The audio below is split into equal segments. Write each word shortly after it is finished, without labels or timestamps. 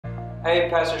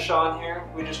Hey, Pastor Sean here.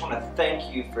 We just want to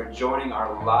thank you for joining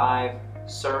our live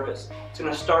service. It's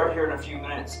going to start here in a few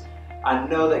minutes. I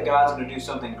know that God's going to do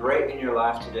something great in your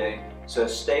life today, so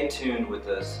stay tuned with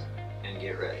us and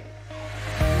get ready.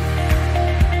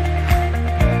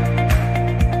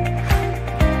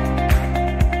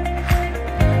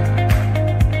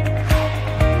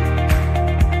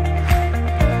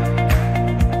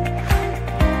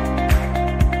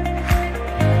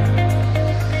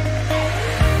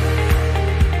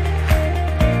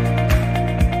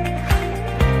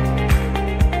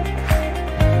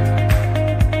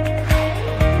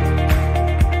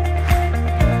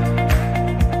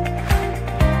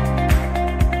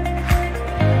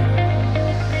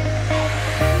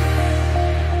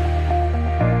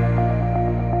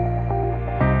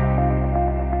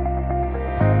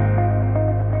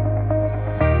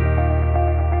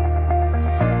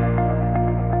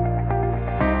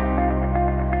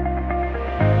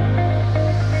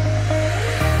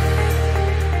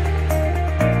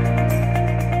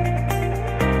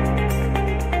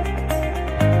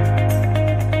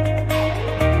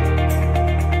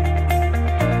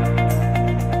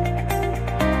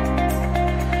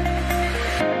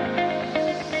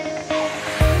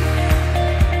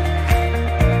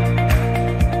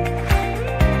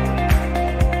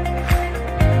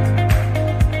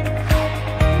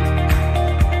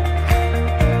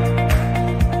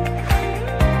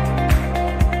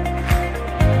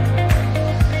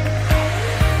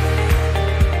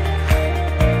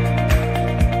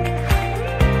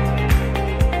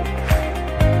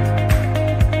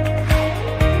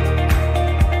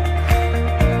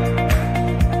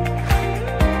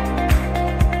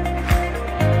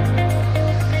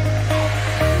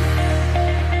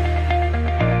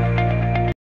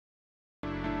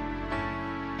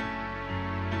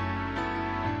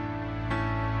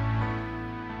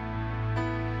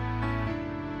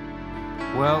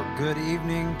 Well, good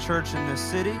evening, church in the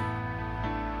city.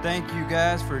 Thank you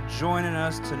guys for joining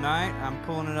us tonight. I'm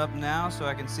pulling it up now so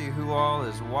I can see who all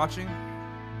is watching.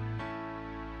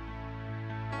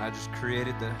 I just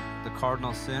created the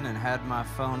cardinal sin and had my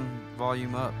phone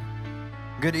volume up.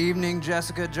 Good evening,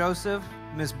 Jessica, Joseph,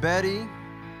 Miss Betty,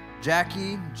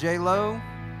 Jackie, J-Lo,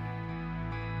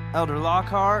 Elder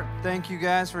Lockhart. Thank you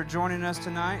guys for joining us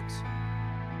tonight.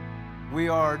 We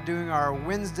are doing our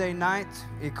Wednesday night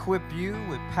Equipu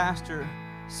with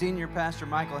Senior Pastor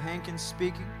Michael Hankins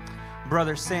speaking.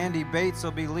 Brother Sandy Bates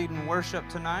will be leading worship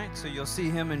tonight, so you'll see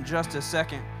him in just a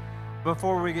second.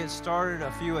 Before we get started,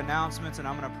 a few announcements, and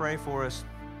I'm going to pray for us.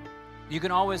 You can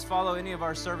always follow any of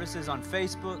our services on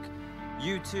Facebook,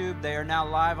 YouTube. They are now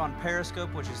live on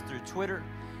Periscope, which is through Twitter.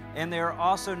 And they are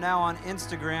also now on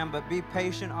Instagram, but be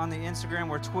patient on the Instagram.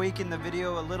 We're tweaking the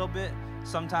video a little bit.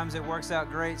 Sometimes it works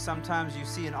out great. Sometimes you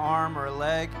see an arm or a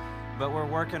leg, but we're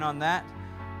working on that.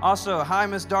 Also, hi,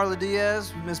 Miss Darla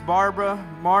Diaz, Miss Barbara,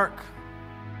 Mark,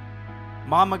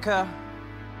 Mamaka,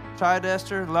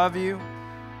 Chidester, love you.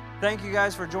 Thank you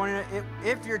guys for joining us.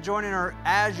 If you're joining or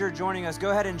as you're joining us,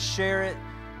 go ahead and share it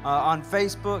on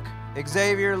Facebook.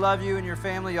 Xavier, love you and your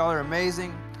family. Y'all are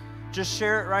amazing. Just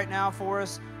share it right now for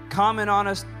us. Comment on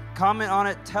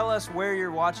it. Tell us where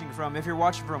you're watching from. If you're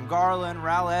watching from Garland,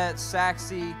 Rowlett,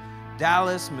 Saxe,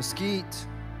 Dallas, Mesquite,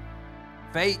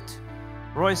 Fate,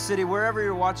 Royce City, wherever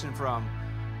you're watching from.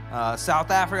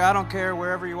 South Africa, I don't care.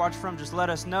 Wherever you watch from, just let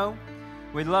us know.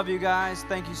 We love you guys.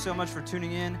 Thank you so much for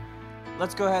tuning in.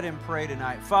 Let's go ahead and pray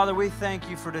tonight. Father, we thank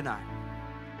you for tonight.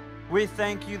 We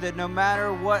thank you that no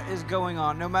matter what is going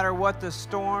on, no matter what the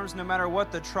storms, no matter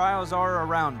what the trials are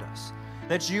around us,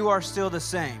 that you are still the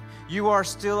same. You are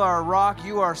still our rock.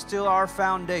 You are still our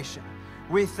foundation.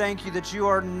 We thank you that you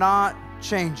are not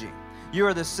changing. You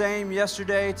are the same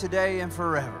yesterday, today, and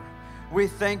forever. We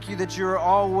thank you that you are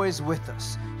always with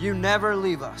us. You never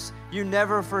leave us. You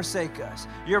never forsake us.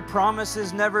 Your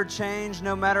promises never change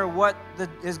no matter what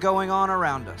is going on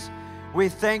around us. We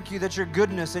thank you that your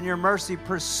goodness and your mercy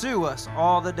pursue us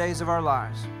all the days of our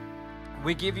lives.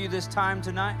 We give you this time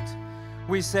tonight.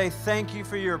 We say thank you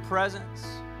for your presence.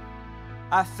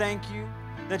 I thank you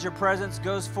that your presence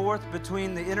goes forth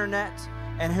between the internet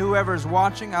and whoever's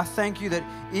watching. I thank you that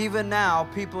even now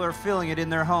people are feeling it in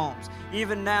their homes.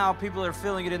 Even now people are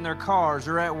feeling it in their cars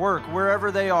or at work,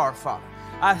 wherever they are, Father.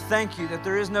 I thank you that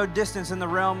there is no distance in the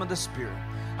realm of the Spirit.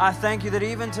 I thank you that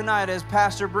even tonight as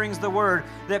Pastor brings the word,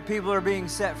 that people are being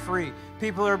set free.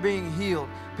 People are being healed.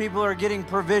 People are getting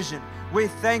provision. We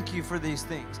thank you for these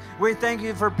things. We thank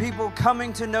you for people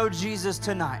coming to know Jesus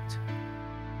tonight.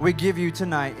 We give you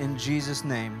tonight in Jesus'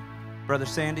 name. Brother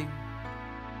Sandy.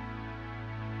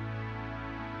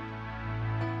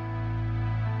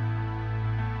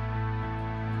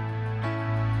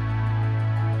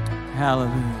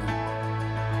 Hallelujah.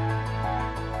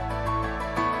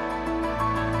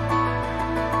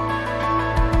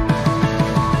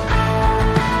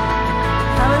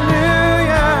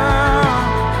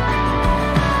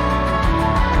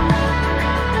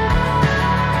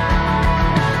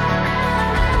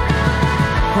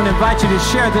 I want to invite you to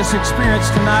share this experience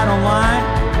tonight online.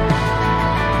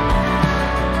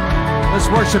 Let's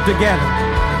worship together.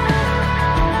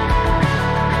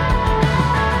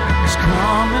 He's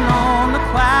coming on the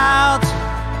clouds.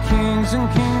 Kings and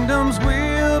kingdoms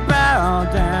will bow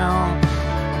down.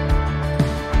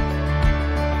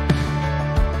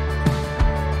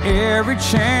 Every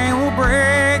chain will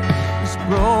break. His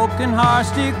broken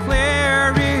hearts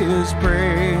declare His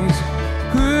praise.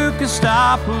 Who can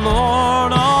stop the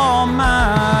Lord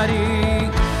Almighty?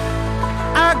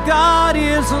 Our God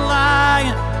is a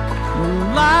lion, the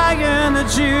Lion of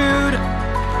Judah.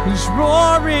 He's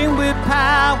roaring with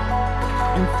power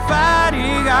and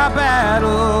fighting our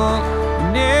battle,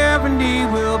 and every knee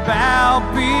will bow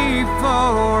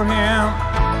before Him.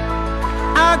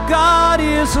 Our God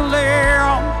is a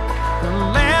lamb, the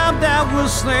lamb that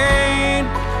was slain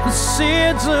for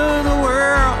sins of the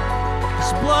world.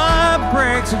 His blood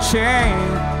breaks a chain,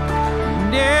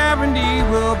 and every knee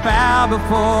will bow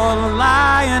before the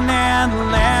Lion and the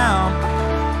Lamb.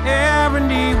 Every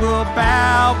knee will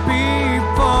bow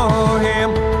before Him.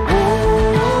 Oh,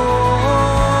 oh,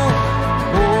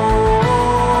 oh.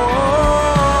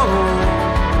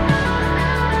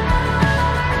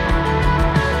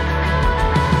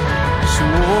 So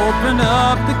open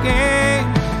up the gate,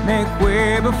 make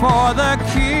way before the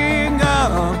King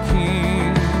of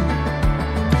Kings.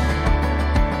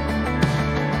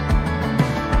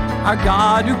 Our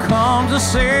God who comes to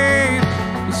save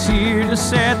is here to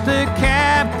set the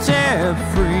captive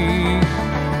free.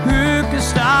 Who can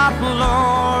stop the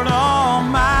Lord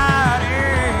Almighty?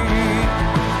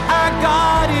 Our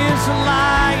God is a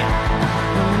lion,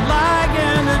 the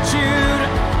Lion of Judah.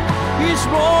 He's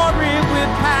roaring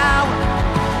with power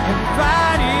and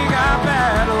fighting our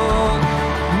battle,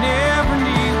 and every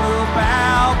knee will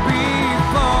bow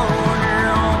before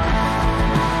Him.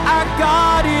 Our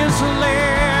God is a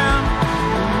lamb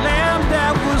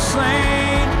that was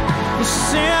slain for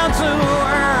sins of the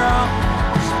world.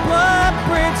 His blood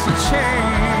breaks the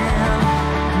chain,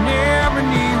 and every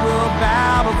knee will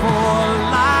bow before the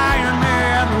Lion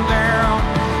and the Lamb.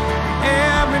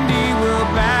 Every knee will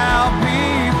bow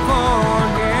before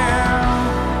Him.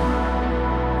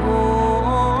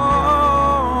 Oh,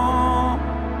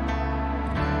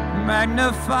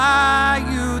 magnify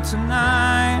You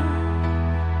tonight.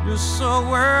 You're so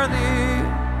worthy.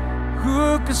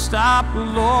 Who can stop the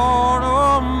Lord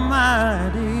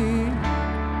Almighty?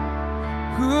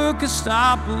 Who can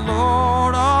stop the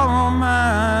Lord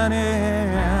Almighty?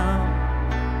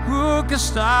 Who can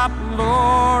stop the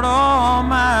Lord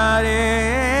Almighty?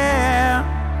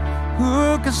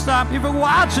 Who can stop? If you're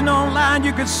watching online,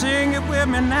 you can sing it with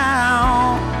me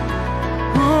now.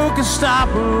 Who can stop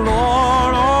the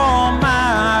Lord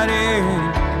Almighty?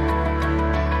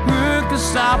 Who can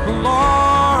stop the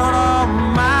Lord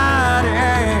Almighty?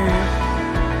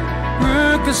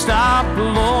 Who can stop the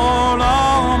Lord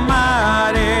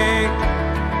Almighty?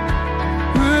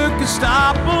 Who can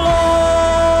stop the Lord?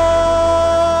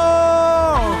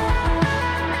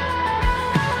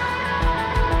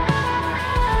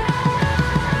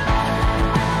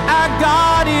 Our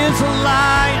God is a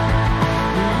lion,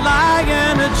 the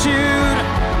Lion of Judah.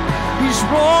 He's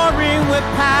roaring with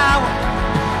power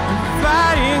and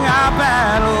fighting our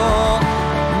battle,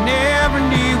 and every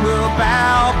knee will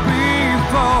bow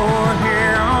before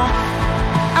Him.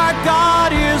 Our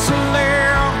God is a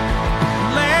lamb,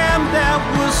 lamb that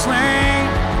was slain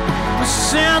for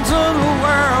sins of the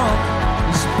world.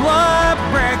 His blood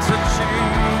breaks a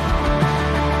chain.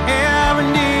 Every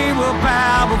knee will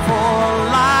bow before the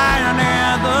Lion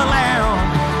and the Lamb.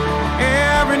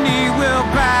 Every knee will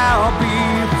bow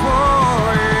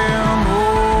before Him.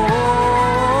 Oh,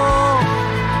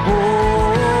 oh, oh.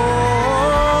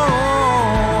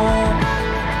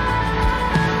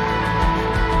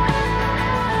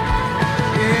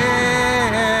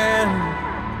 Yeah.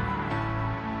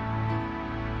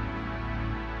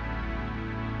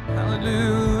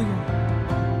 Hallelujah.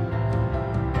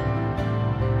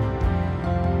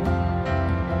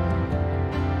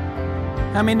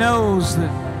 How many knows that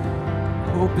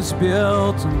hope is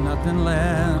built on nothing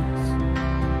less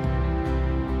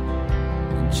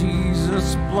than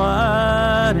Jesus'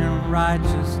 blood and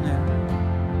righteousness?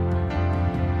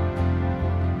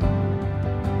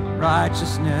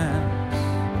 Righteousness.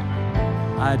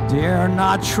 I dare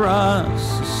not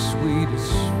trust the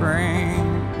sweetest frame.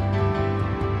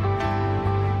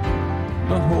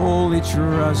 the holy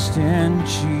trust in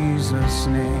Jesus'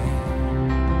 name.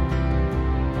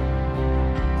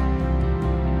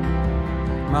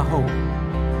 My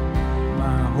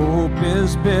hope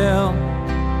is built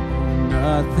on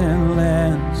nothing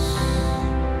less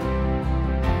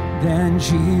than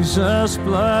Jesus'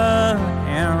 blood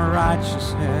and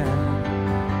righteousness.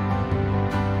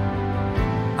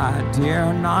 I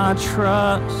dare not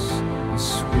trust the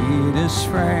sweetest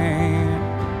frame,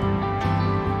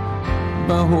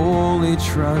 but wholly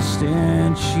trust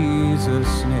in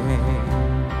Jesus' name.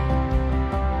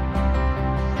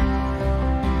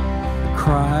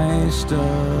 Christ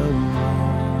alone,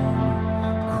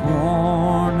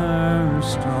 cornerstone,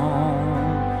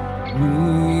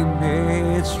 we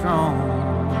made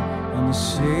strong in the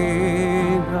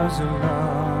Savior's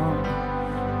love.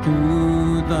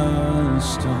 Through the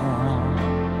storm,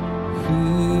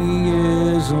 He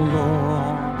is the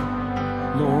Lord,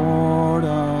 Lord of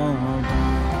all.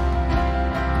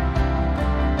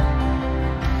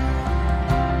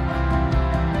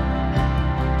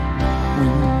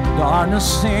 When darkness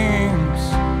seems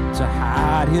to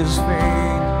hide His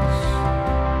face,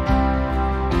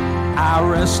 I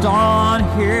rest on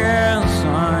His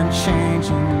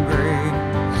unchanging grace.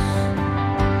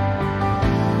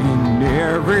 In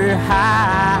every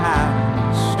high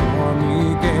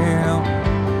stormy gale,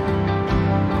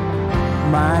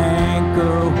 my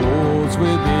anchor holds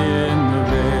within the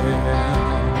veil.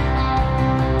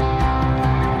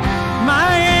 My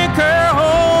anchor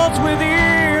holds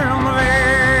within the veil.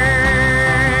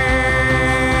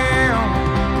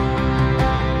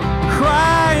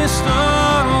 Christ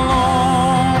alone,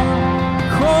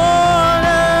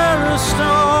 cornerstone,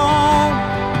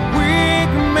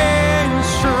 weak made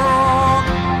strong,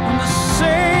 and the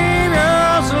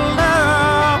Savior's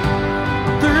love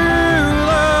through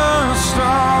the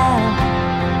storm.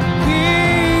 He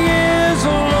is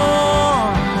the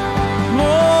Lord,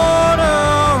 Lord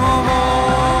of all.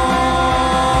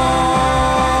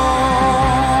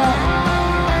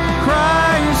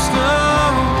 Christ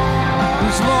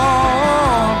is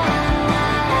Lord,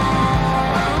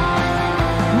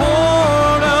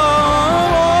 Lord of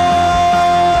all.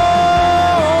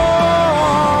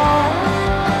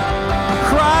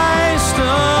 Christ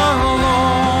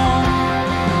alone,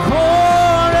 cornerstone,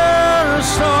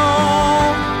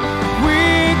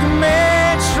 weak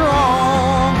made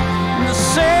strong, in the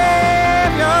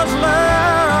Savior's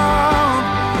love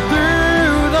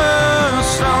through the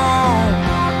storm.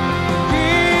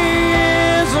 He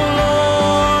is the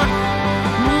Lord,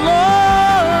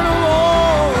 Lord of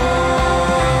all.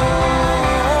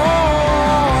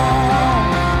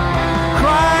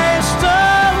 Christ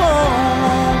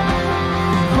alone,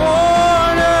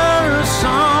 cornerstone,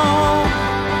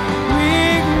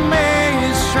 weak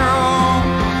made strong,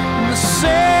 in the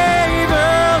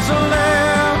Savior's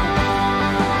love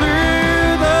through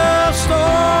the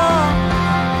storm.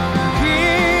 He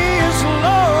is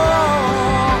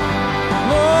Lord,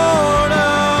 Lord of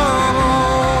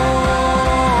all.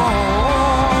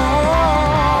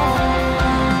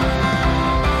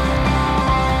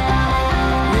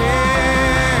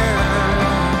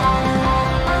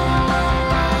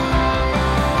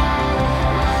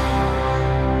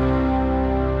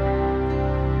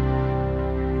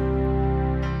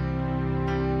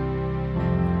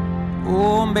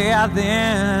 Oh, may I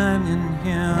then in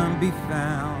Him be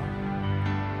found,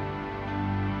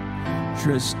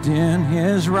 trust in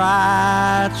His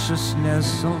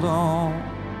righteousness alone.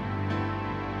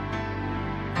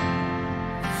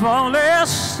 Faultless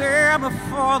stand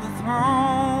before the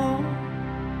throne.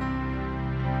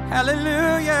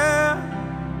 Hallelujah.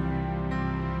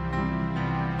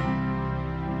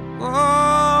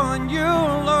 Oh, and you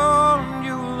alone,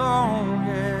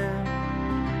 yeah.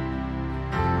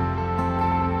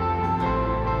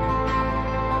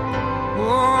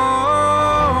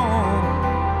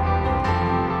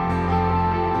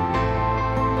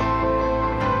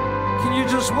 Can you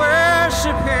just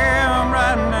worship Him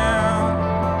right now?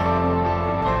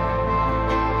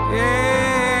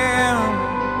 Yeah,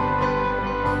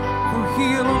 for He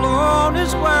alone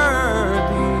is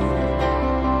worthy.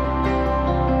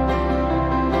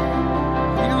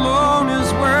 He alone is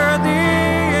worthy.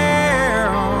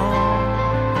 Yeah.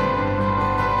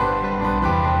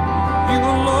 You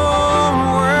alone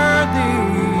worthy.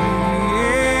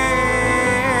 Yeah.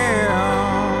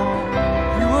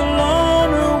 You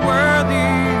alone are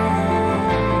worthy.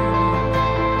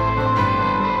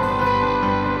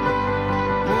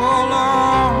 Oh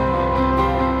Lord.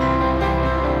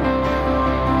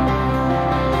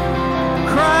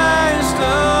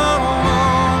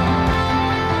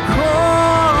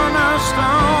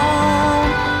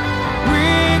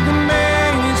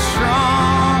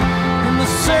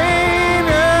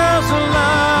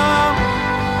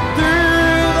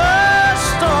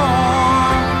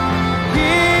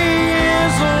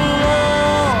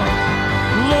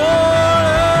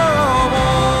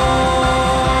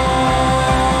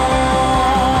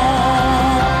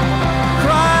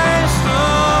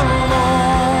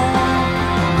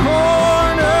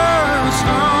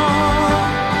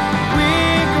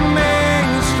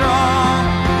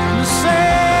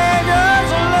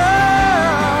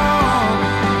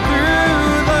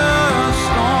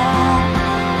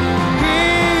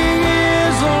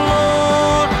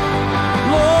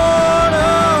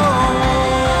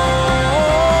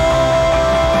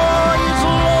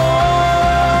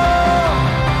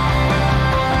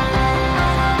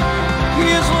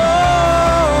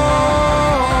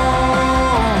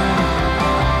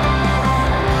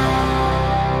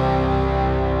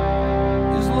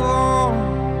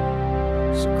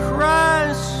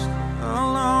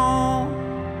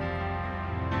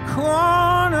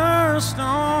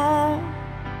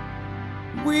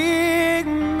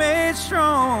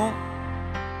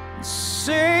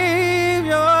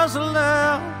 Savior's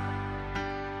love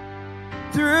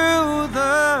through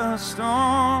the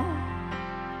storm.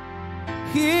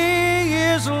 He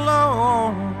is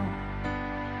Lord,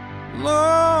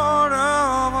 Lord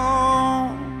of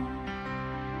all.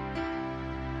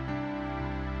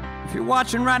 If you're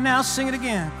watching right now, sing it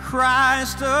again.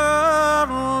 Christ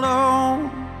alone,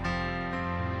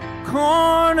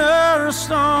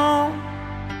 cornerstone,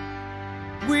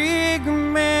 weak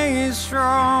made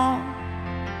strong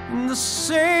in the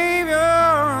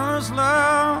Savior's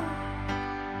love.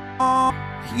 Oh,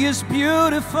 He is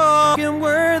beautiful and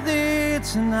worthy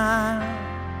tonight.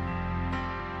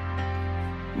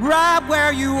 Right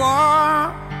where you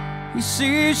are, He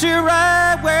sees you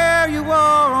right where you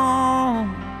are.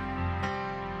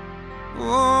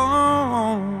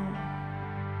 Oh.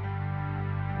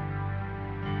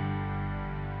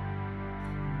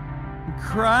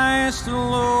 Christ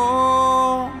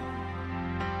alone,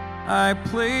 I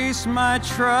place my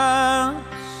trust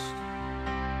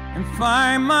and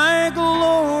find my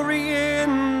glory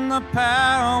in the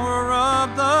power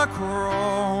of the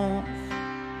cross.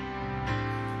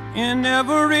 In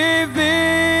every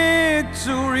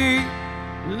victory,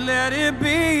 let it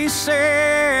be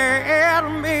said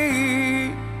of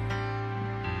me,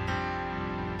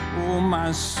 oh,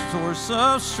 my source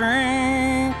of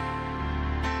strength,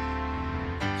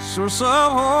 source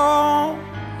of hope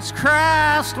is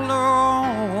Christ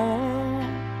alone.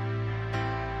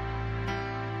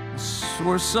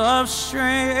 Source of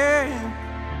strength,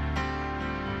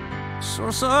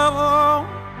 source of hope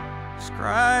is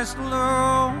Christ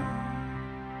alone.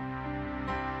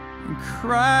 In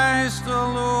Christ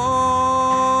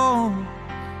alone,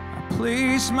 I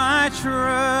place my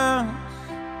trust.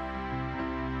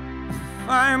 I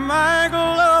find my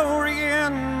glory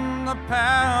in the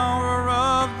power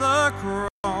of the cross.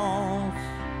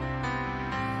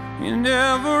 In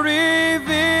every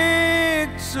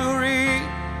victory,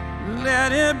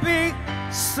 let it be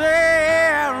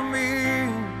said of me,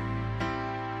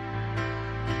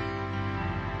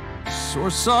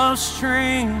 source of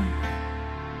strength,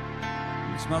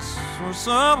 it's my source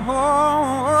of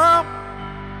hope,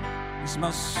 it's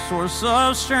my source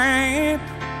of strength,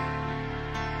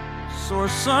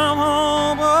 source of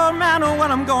hope. No matter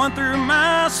what I'm going through,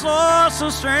 my source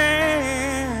of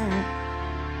strength,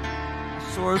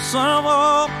 source of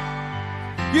hope.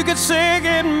 You could sing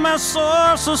it, my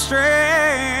source of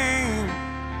strength,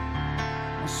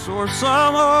 my source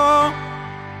of hope.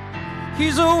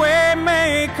 He's a way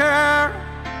maker,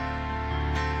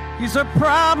 He's a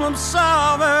problem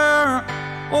solver.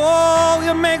 Oh,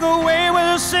 He'll make a way where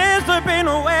there seems to be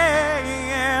no way.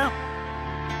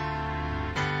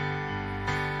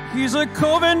 He's a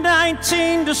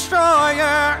COVID-19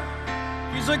 destroyer.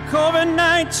 He's a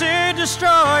COVID-19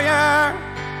 destroyer.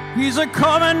 He's a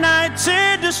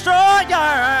COVID-19 destroyer,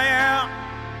 yeah.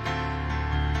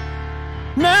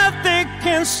 Nothing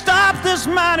can stop this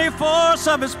mighty force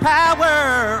of His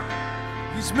power.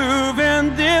 He's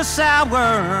moving this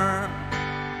hour.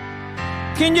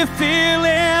 Can you feel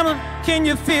Him? Can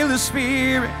you feel His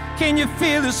Spirit? Can you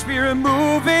feel His Spirit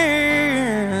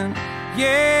moving?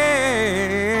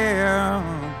 Yeah.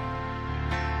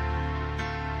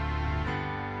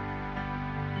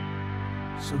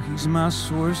 So He's my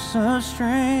source of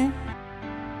strength.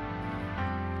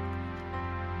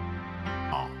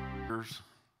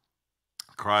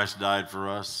 Christ died for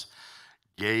us,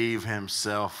 gave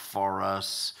Himself for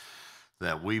us,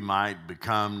 that we might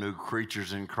become new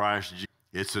creatures in Christ Jesus.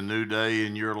 It's a new day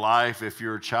in your life. If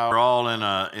you're a child, we're all in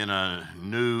a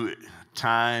new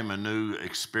time, a new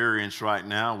experience right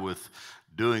now with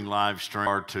doing live stream,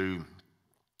 or to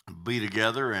be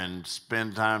together and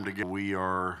spend time together. We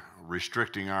are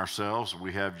restricting ourselves.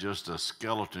 We have just a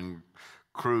skeleton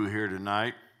crew here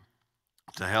tonight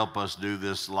to help us do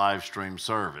this live stream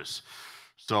service.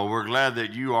 So we're glad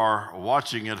that you are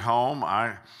watching at home.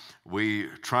 We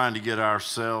trying to get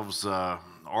ourselves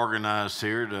organized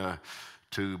here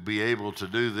to be able to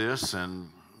do this,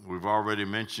 and we've already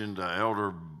mentioned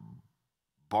Elder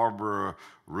Barbara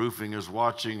Roofing is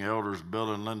watching, Elders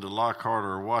Bill and Linda Lockhart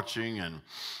are watching, and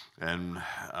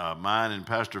mine and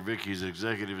Pastor Vicky's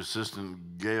executive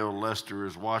assistant Gail Lester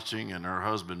is watching, and her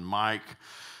husband Mike,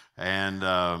 and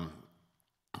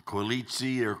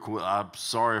Quilitzi, I'm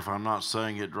sorry if I'm not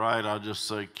saying it right, I'll just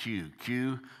say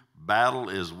Q. Battle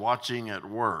is watching at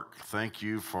work. Thank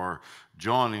you for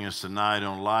joining us tonight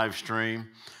on live stream,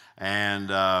 and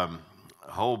a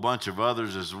whole bunch of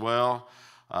others as well.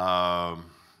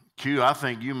 Q, I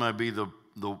think you may be the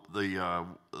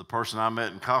person I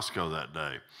met in Costco that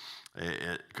day,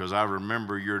 because I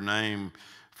remember your name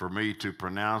for me to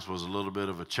pronounce was a little bit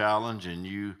of a challenge, and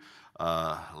you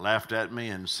laughed at me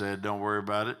and said, don't worry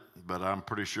about it, but I'm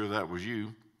pretty sure that was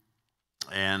you.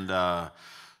 And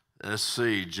let's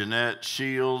see, Jeanette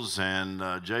Shields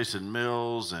and Jason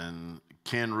Mills and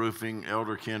Ken Roofing,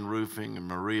 Elder Ken Roofing, and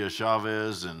Maria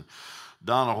Chavez and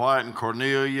Donna White and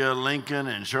Cornelia Lincoln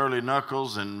and Shirley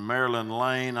Knuckles and Marilyn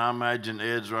Lane. I imagine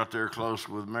Ed's right there close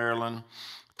with Marilyn.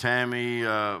 Tammy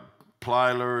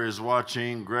Plyler is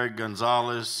watching. Greg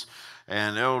Gonzalez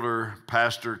and Elder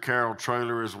Pastor Carol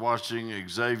Traylor is watching.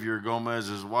 Xavier Gomez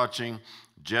is watching.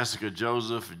 Jessica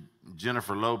Joseph,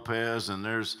 Jennifer Lopez, and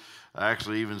there's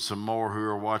actually even some more who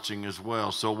are watching as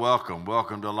well. So welcome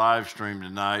to live stream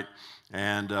tonight,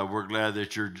 and we're glad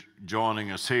that you're joining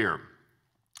us here.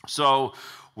 So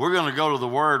we're going to go to the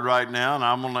Word right now, and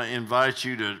I'm going to invite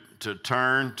you to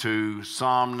turn to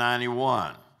Psalm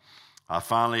 91. I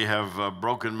finally have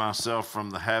broken myself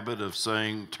from the habit of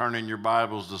saying, turn in your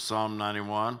Bibles to Psalm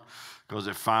 91, because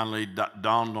it finally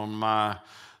dawned on my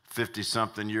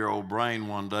 50-something-year-old brain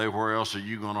one day, where else are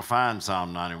you going to find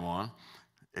Psalm 91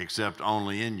 except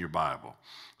only in your Bible?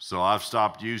 So I've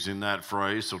stopped using that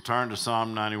phrase. So turn to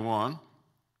Psalm 91,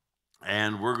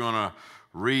 and we're going to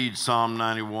read Psalm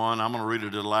 91. I'm going to read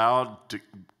it aloud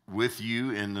with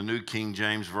you in the New King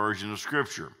James Version of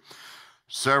Scripture.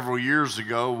 Several years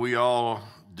ago, we all,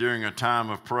 during a time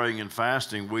of praying and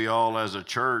fasting, we all as a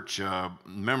church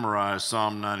memorized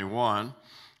Psalm 91,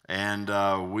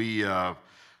 and we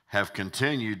have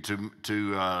continued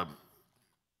to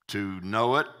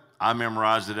know it. I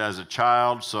memorized it as a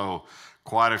child, so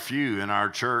quite a few in our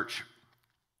church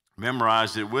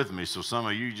memorized it with me. So some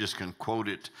of you just can quote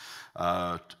it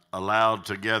aloud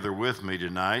together with me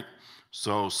tonight.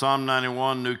 So Psalm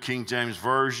 91, New King James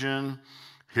Version,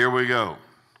 here we go.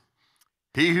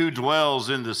 He who dwells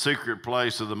in the secret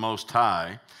place of the Most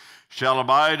High shall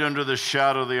abide under the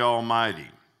shadow of the Almighty.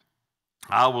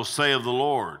 I will say of the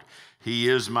Lord, He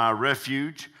is my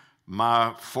refuge,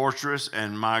 my fortress,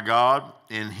 and my God.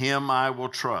 In Him I will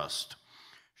trust.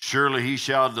 Surely He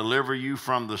shall deliver you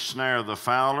from the snare of the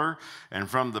fowler and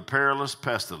from the perilous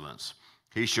pestilence.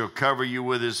 He shall cover you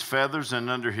with His feathers, and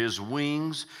under His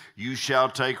wings you shall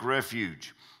take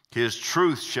refuge. His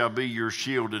truth shall be your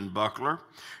shield and buckler.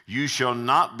 You shall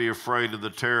not be afraid of the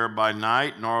terror by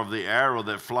night, nor of the arrow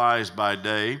that flies by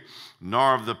day,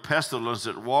 nor of the pestilence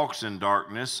that walks in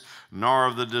darkness, nor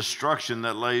of the destruction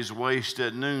that lays waste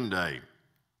at noonday.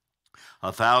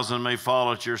 1,000 may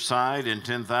fall at your side, and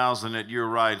 10,000 at your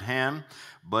right hand,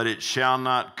 but it shall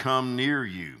not come near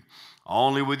you.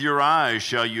 Only with your eyes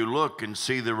shall you look and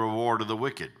see the reward of the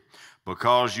wicked.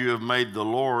 Because you have made the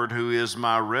Lord, who is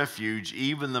my refuge,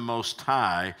 even the Most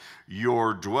High,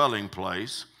 your dwelling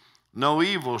place, no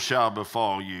evil shall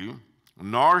befall you,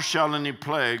 nor shall any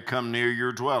plague come near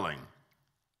your dwelling.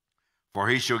 For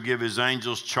He shall give His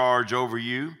angels charge over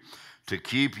you, to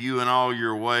keep you in all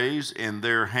your ways. In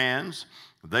their hands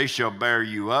they shall bear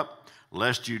you up,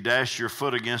 lest you dash your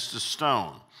foot against a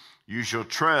stone. You shall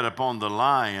tread upon the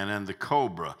lion and the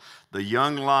cobra, the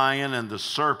young lion and the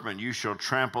serpent you shall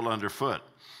trample underfoot.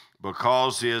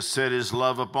 Because He has set His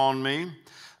love upon me,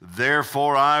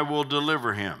 therefore I will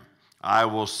deliver him. I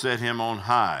will set him on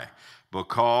high,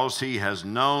 because he has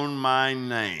known my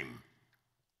name.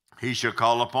 He shall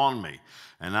call upon me,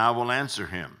 and I will answer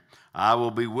him. I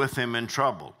will be with him in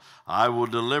trouble. I will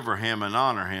deliver him and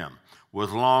honor him. With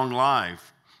long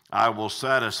life I will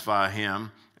satisfy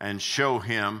him and show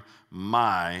him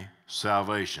my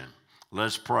salvation.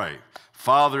 Let's pray.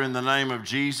 Father, in the name of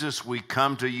Jesus, we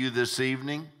come to you this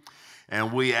evening,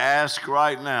 and we ask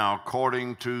right now,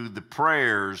 according to the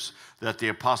prayers that the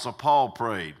Apostle Paul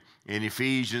prayed in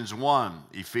Ephesians 1,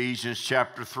 Ephesians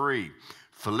chapter 3,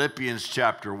 Philippians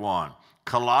chapter 1,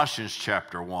 Colossians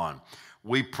chapter 1.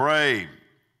 We pray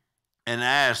and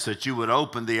ask that you would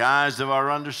open the eyes of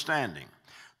our understanding,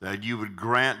 that you would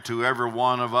grant to every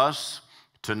one of us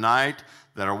tonight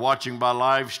that are watching by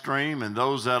live stream, and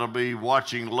those that will be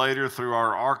watching later through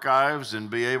our archives and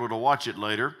be able to watch it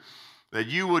later, that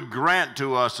you would grant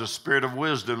to us a spirit of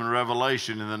wisdom and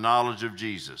revelation in the knowledge of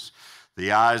Jesus,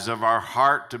 the eyes of our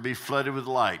heart to be flooded with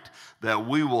light, that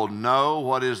we will know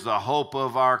what is the hope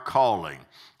of our calling.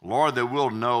 Lord, that we'll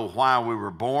know why we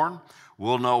were born.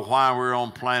 We'll know why we're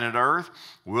on planet Earth.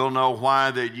 We'll know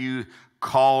why that you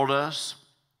called us.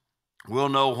 We'll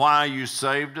know why you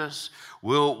saved us.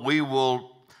 We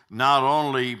will not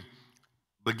only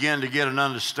begin to get an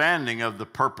understanding of the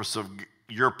purpose of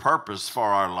your purpose for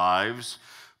our lives,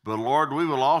 but Lord, we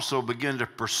will also begin to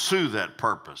pursue that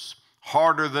purpose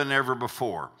harder than ever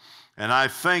before. And I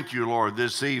thank you, Lord,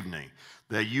 this evening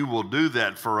that you will do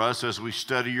that for us as we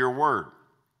study your word.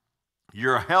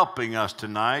 You're helping us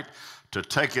tonight to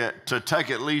take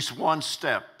at least one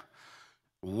step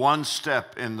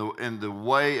in the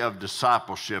way of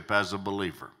discipleship as a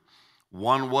believer.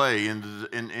 One way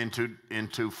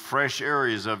into fresh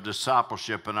areas of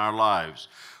discipleship in our lives.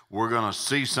 We're going to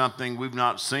see something we've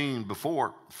not seen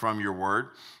before from your word.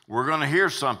 We're going to hear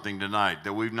something tonight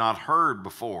that we've not heard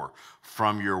before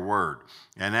from your word.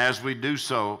 And as we do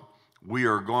so, we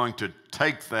are going to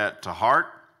take that to heart.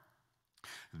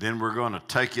 Then we're going to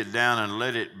take it down and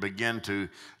let it begin to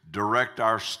direct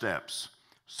our steps.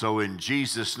 So in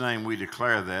Jesus' name we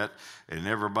declare that, and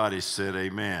everybody said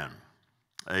amen.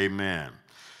 Amen.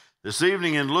 This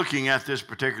evening, in looking at this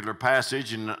particular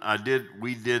passage, and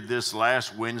we did this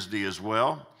last Wednesday as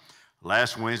well.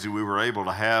 Last Wednesday we were able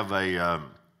to have a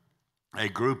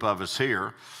group of us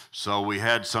here. So we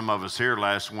had some of us here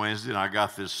last Wednesday, and I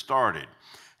got this started.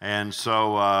 And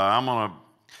so I'm going to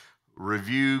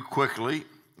review quickly,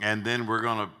 and then we're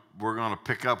going to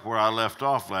pick up where I left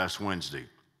off last Wednesday.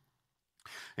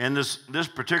 And this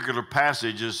particular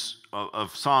passage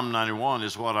of Psalm 91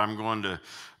 is what I'm going to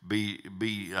be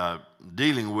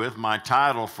dealing with. My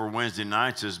title for Wednesday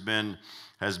nights has been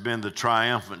The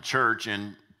Triumphant Church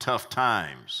in Tough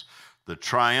Times. The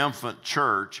Triumphant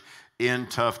Church in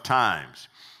Tough Times.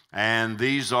 And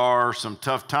these are some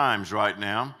tough times right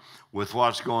now with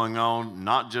what's going on,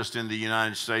 not just in the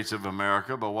United States of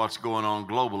America, but what's going on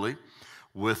globally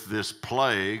with this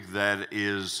plague that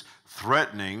is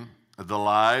threatening the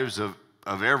lives of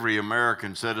every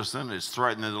American citizen. It's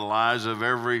threatening the lives of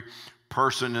every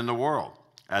person in the world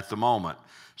at the moment.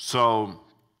 So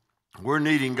we're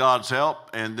needing God's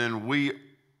help, and then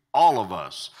all of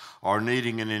us are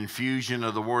needing an infusion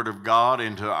of the Word of God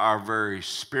into our very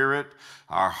spirit,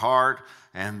 our heart,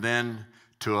 and then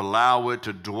to allow it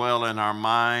to dwell in our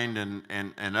mind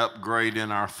and upgrade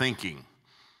in our thinking.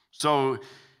 So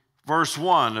verse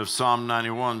 1 of Psalm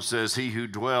 91 says, "He who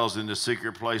dwells in the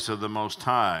secret place of the Most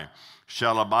High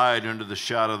shall abide under the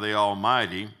shadow of the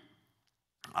Almighty.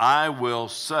 I will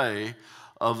say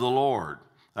of the Lord."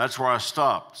 That's where I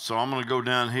stopped. So I'm going to go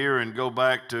down here and go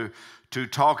back to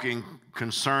talking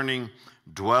concerning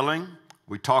dwelling.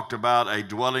 We talked about a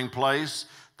dwelling place.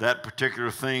 That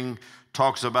particular thing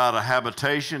talks about a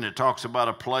habitation. It talks about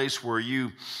a place where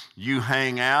you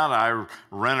hang out. I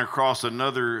ran across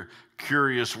another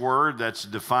curious word that's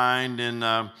defined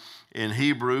in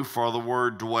Hebrew for the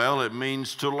word dwell. It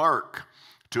means to lurk,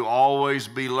 to always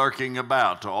be lurking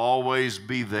about, to always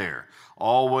be there.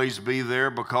 Always be there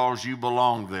because you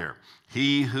belong there.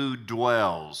 He who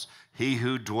dwells, he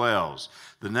who dwells.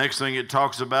 The next thing it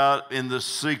talks about in the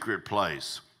secret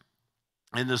place.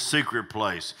 In the secret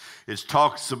place. It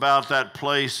talks about that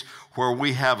place where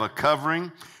we have a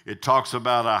covering. It talks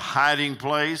about a hiding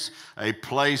place, a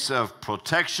place of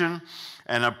protection,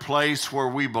 and a place where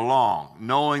we belong,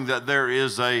 knowing that there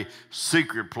is a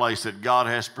secret place that God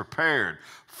has prepared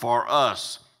for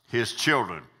us, His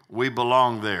children. We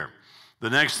belong there. The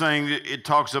next thing, it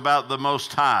talks about the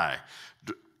Most High.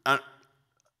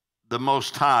 The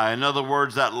Most High. In other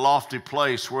words, that lofty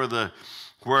place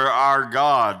where our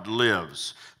God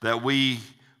lives, that we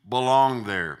belong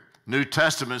there. New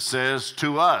Testament says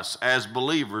to us as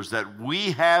believers that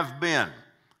we have been,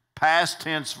 past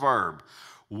tense verb,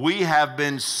 we have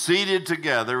been seated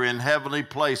together in heavenly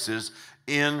places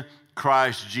in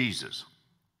Christ Jesus.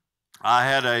 I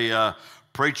had a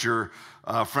preacher,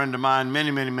 a friend of mine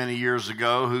many years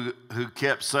ago who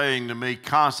kept saying to me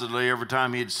constantly every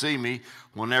time he'd see me,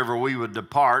 whenever we would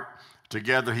depart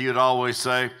together, he would always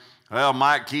say, "Well,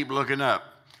 Mike, keep looking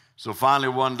up." So finally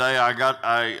one day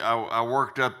I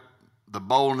worked up the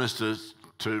boldness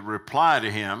to reply to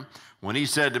him. When he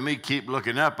said to me, "Keep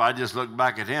looking up," I just looked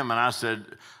back at him and I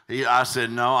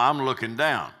said, "No, I'm looking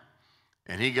down."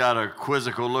 And he got a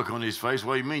quizzical look on his face.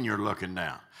 "What do you mean you're looking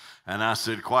down?" And I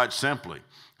said, "Quite simply,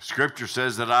 Scripture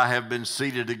says that I have been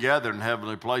seated together in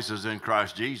heavenly places in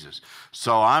Christ Jesus.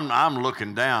 So I'm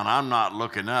looking down. I'm not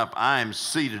looking up. I am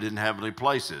seated in heavenly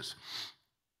places."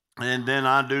 And then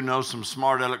I do know some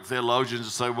smart aleck theologians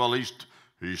that say, "Well,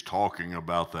 he's talking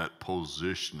about that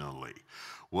positionally."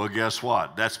 Well, guess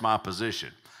what? That's my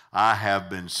position. I have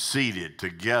been seated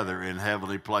together in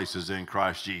heavenly places in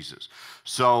Christ Jesus.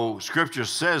 So Scripture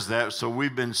says that, so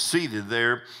we've been seated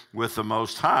there with the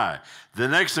Most High. The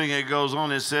next thing it goes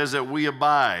on, it says that we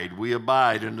abide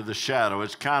under the shadow.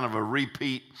 It's kind of a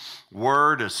repeat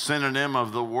word, a synonym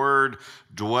of the word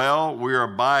dwell. We're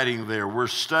abiding there. We're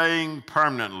staying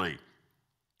permanently.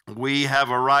 We have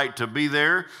a right to be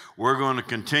there. We're going to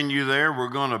continue there. We're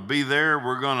going to be there.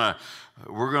 We're going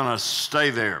to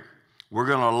stay there. We're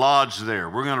going to lodge there.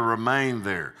 We're going to remain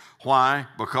there. Why?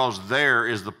 Because there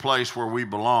is the place where we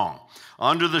belong.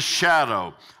 Under the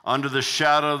shadow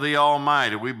of the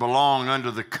Almighty. We belong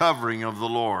under the covering of the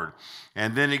Lord.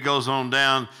 And then he goes on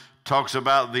down, talks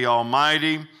about the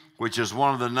Almighty, which is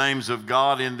one of the names of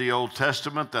God in the Old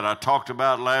Testament that I talked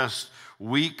about last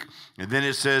week. And then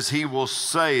it says, he will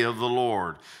say of the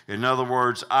Lord. In other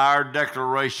words, our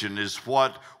declaration is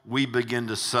what we begin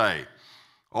to say.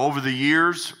 Over the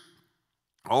years,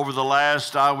 over the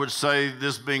last, I would say,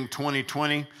 this being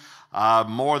 2020,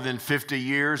 more than 50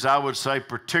 years, I would say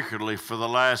particularly for the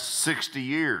last 60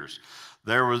 years,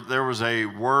 there was a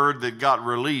word that got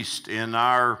released in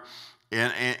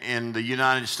the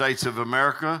United States of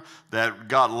America that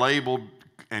got labeled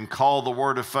and called the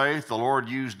Word of Faith. The Lord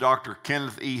used Dr.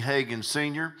 Kenneth E. Hagin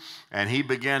Sr., and he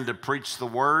began to preach the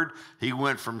Word. He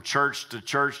went from church to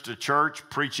church to church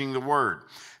preaching the Word.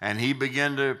 And he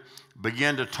began to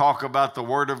talk about the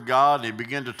Word of God. He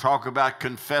began to talk about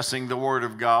confessing the Word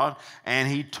of God, and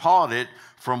he taught it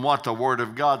from what the Word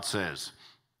of God says.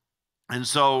 And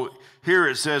so here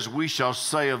it says, we shall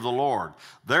say of the Lord.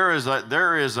 There is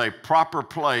a proper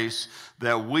place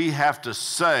that we have to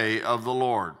say of the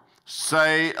Lord.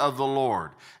 Say of the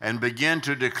Lord, and begin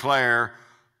to declare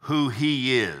who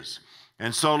he is.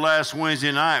 And so last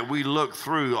Wednesday night, we looked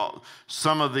through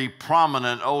some of the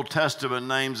prominent Old Testament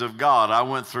names of God. I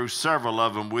went through several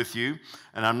of them with you,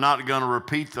 and I'm not going to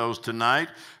repeat those tonight.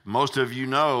 Most of you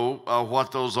know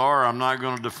what those are. I'm not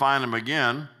going to define them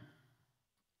again.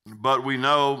 But we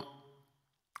know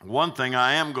one thing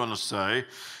I am going to say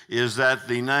is that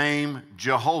the name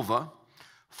Jehovah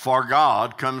for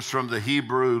God comes from the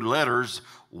Hebrew letters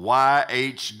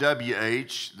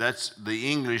YHWH. That's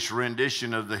the English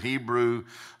rendition of the Hebrew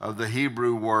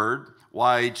word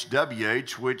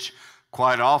YHWH, which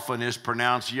quite often is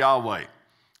pronounced Yahweh.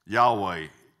 Yahweh.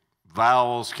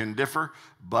 Vowels can differ,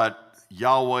 but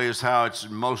Yahweh is how it's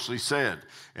mostly said,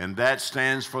 and that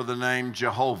stands for the name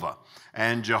Jehovah.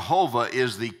 And Jehovah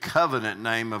is the covenant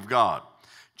name of God.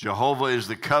 Jehovah is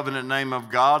the covenant name of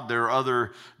God. There are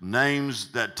other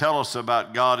names that tell us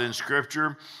about God in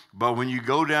Scripture, but when you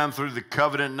go down through the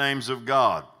covenant names of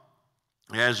God,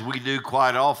 as we do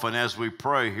quite often as we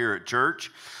pray here at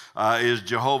church, is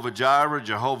Jehovah Jireh,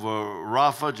 Jehovah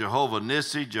Rapha, Jehovah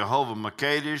Nissi, Jehovah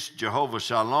Makadesh, Jehovah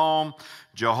Shalom,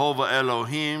 Jehovah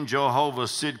Elohim, Jehovah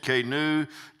Sidkenu,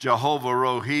 Jehovah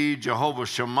Rohi, Jehovah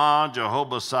Shammah,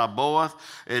 Jehovah Sabaoth,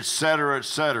 etc.,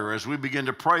 etc. As we begin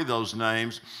to pray those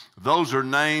names, those are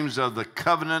names of the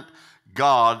covenant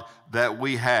God that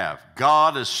we have.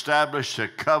 God established a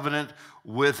covenant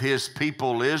with his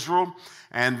people Israel,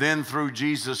 and then through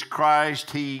Jesus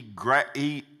Christ, he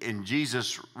in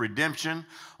Jesus' redemption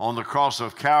on the cross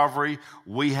of Calvary,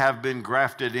 we have been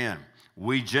grafted in.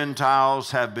 We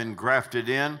Gentiles have been grafted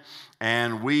in,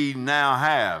 and we now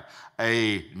have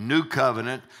a new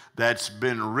covenant that's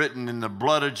been written in the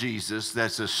blood of Jesus,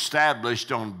 that's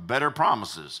established on better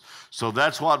promises. So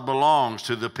that's what belongs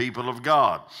to the people of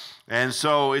God. And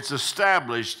so it's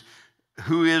established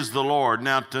who is the Lord.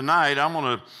 Now tonight I'm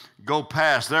going to go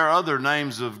past. There are other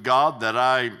names of God that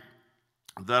I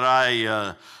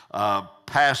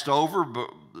passed over, but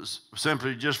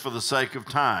simply just for the sake of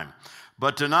time.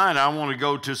 But tonight I want to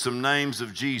go to some names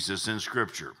of Jesus in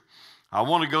Scripture. I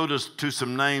want to go to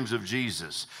some names of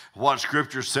Jesus, what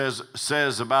Scripture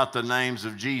says about the names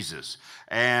of Jesus.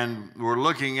 And we're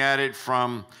looking at it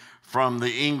from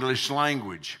the English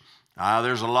language.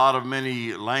 There's a lot of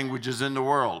many languages in the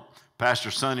world. Pastor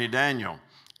Sonny Daniel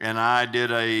and I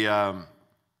did a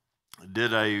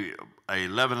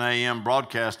 11 a.m.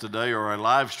 broadcast today, or a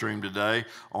live stream today,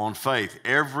 on faith.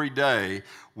 Every day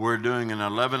we're doing an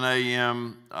 11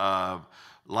 a.m.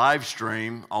 Live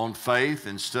stream on faith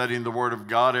and studying the Word of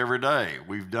God every day.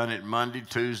 We've done it Monday,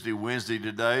 Tuesday, Wednesday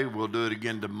today. We'll do it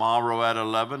again tomorrow at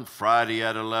 11, Friday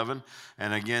at 11,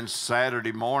 and again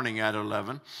Saturday morning at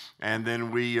 11. And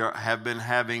then we have been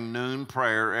having noon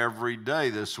prayer every day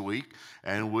this week,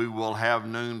 and we will have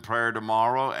noon prayer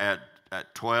tomorrow at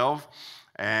 12.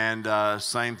 And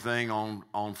same thing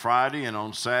on Friday and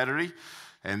on Saturday.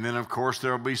 And then, of course,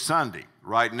 there will be Sunday.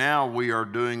 Right now, we are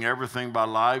doing everything by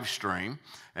live stream.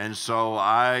 And so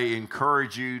I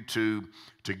encourage you to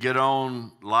get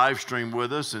on live stream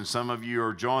with us. And some of you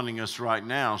are joining us right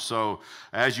now. So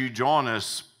as you join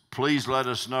us, please let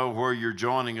us know where you're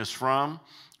joining us from.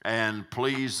 And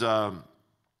please let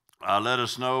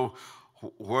us know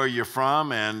where you're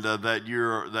from, and that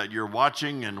you're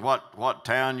watching, and what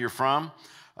town you're from.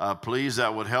 Please,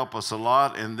 that would help us a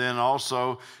lot. And then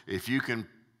also, if you can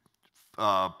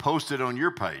post it on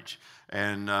your page,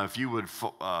 and if you would,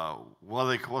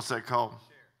 what's that called?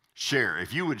 Share.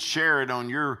 If you would share it on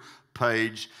your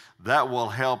page, that will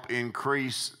help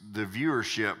increase the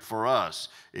viewership for us.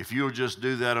 If you'll just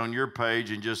do that on your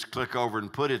page and just click over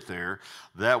and put it there,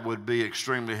 that would be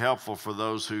extremely helpful for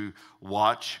those who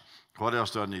watch. What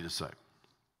else do I need to say?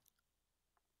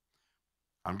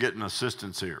 I'm getting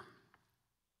assistance here.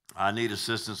 I need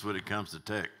assistance when it comes to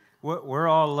tech. We're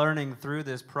all learning through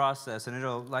this process, and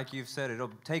it'll, like you've said,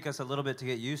 it'll take us a little bit to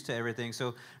get used to everything.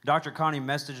 So Dr. Connie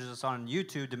messages us on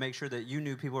YouTube to make sure that you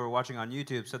knew people were watching on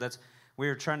YouTube. So we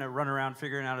were trying to run around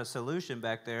figuring out a solution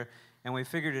back there, and we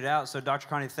figured it out. So Dr.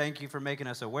 Connie, thank you for making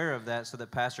us aware of that so that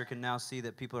Pastor can now see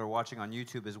that people are watching on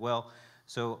YouTube as well.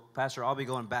 So Pastor, I'll be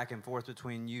going back and forth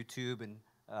between YouTube and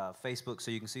Facebook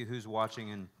so you can see who's watching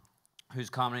and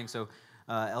who's commenting. So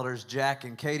Elders Jack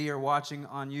and Katie are watching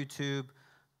on YouTube.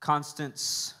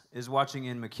 Constance is watching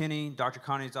in McKinney. Dr.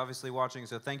 Connie is obviously watching,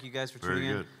 so thank you guys for tuning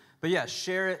in. But yeah,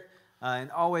 share it,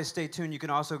 and always stay tuned. You can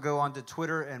also go onto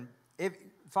Twitter and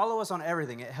follow us on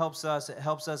everything. It helps us. It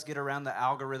helps us get around the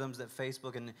algorithms that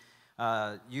Facebook and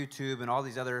YouTube and all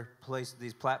these other places,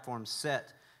 these platforms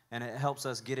set, and it helps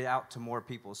us get it out to more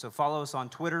people. So follow us on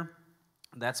Twitter.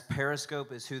 That's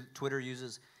Periscope is who Twitter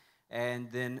uses, and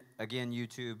then again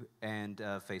YouTube and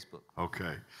Facebook.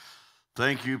 Okay.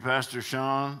 Thank you, Pastor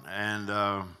Sean, and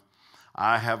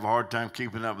I have a hard time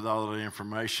keeping up with all of the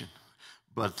information,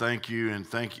 but thank you, and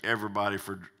thank everybody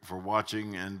for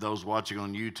watching, and those watching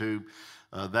on YouTube.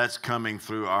 That's coming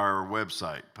through our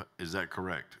website. Is that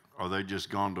correct? Or they just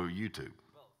gone to YouTube?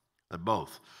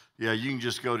 Both. Yeah, you can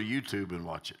just go to YouTube and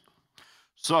watch it.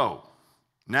 So,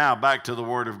 now back to the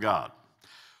Word of God.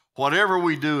 Whatever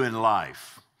we do in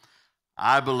life,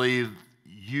 I believe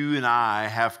you and I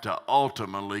have to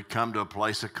ultimately come to a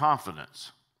place of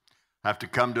confidence. Have to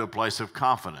come to a place of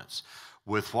confidence.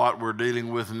 With what we're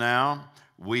dealing with now,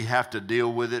 we have to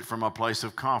deal with it from a place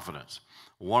of confidence.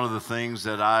 One of the things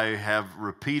that I have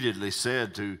repeatedly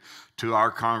said to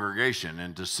our congregation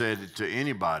and to said to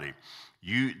anybody,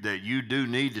 that you do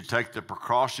need to take the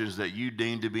precautions that you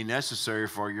deem to be necessary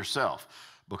for yourself,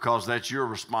 because that's your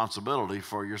responsibility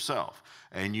for yourself,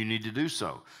 and you need to do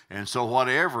so. And so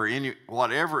whatever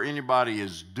anybody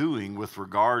is doing with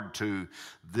regard to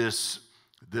this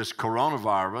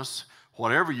coronavirus,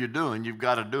 whatever you're doing, you've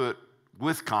got to do it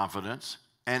with confidence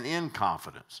and in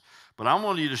confidence. But I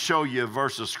want you to show you a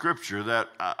verse of Scripture that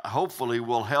hopefully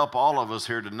will help all of us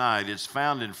here tonight. It's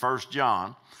found in 1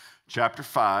 John chapter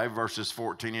 5, verses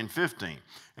 14 and 15.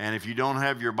 And if you don't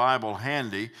have your Bible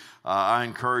handy, I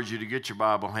encourage you to get your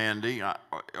Bible handy. Are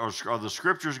the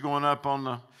Scriptures going up on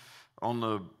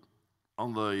the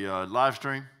live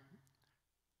stream?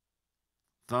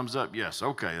 Thumbs up, yes.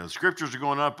 Okay, the Scriptures are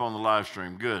going up on the live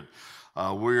stream. Good.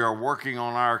 We are working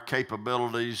on our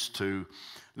capabilities to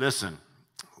listen.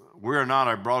 We are not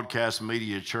a broadcast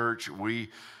media church. We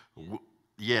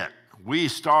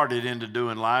started into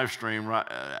doing live stream right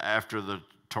after the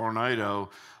tornado.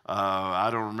 I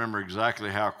don't remember exactly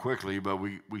how quickly, but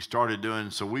we started doing.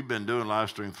 So we've been doing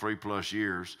live stream 3+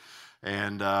 years,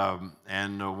 and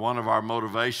one of our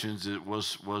motivations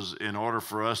was in order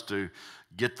for us to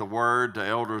get the word to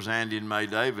Elders Andy and May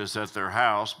Davis at their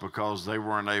house, because they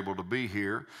weren't able to be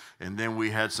here. And then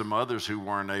we had some others who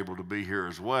weren't able to be here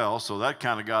as well. So that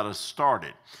kind of got us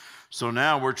started. So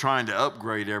now we're trying to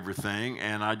upgrade everything,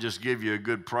 and I just give you a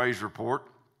good praise report.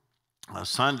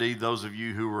 Sunday, those of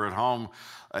you who were at home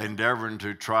endeavoring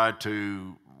to try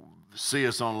to see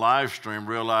us on live stream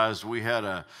realized we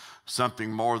had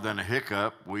something more than a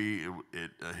hiccup. I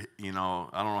don't know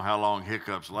how long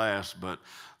hiccups last, but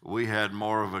we had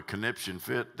more of a conniption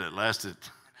fit that lasted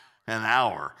an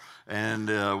hour,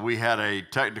 and we had a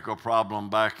technical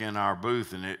problem back in our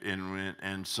booth,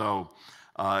 and so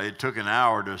it took an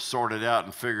hour to sort it out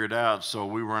and figure it out, so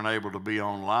we weren't able to be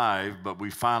on live, but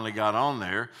we finally got on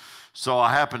there. So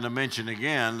I happened to mention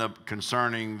again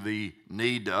concerning the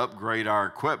need to upgrade our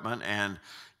equipment, and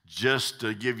just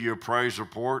to give you a praise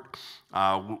report,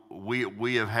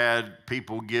 we have had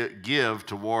people give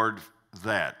toward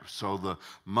that. So the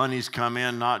money's come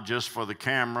in not just for the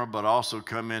camera, but also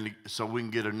come in so we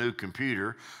can get a new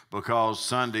computer, because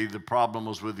Sunday the problem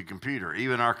was with the computer.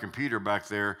 Even our computer back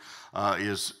there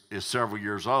is several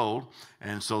years old,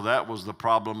 and so that was the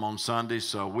problem on Sunday.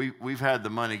 So we've had the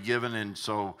money given, and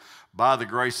so by the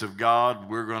grace of God,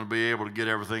 we're going to be able to get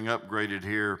everything upgraded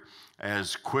here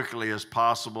as quickly as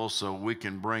possible, so we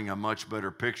can bring a much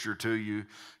better picture to you,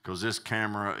 because this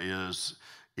camera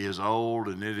is old,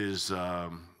 and it is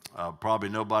probably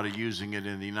nobody using it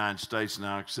in the United States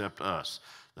now except us.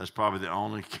 That's probably the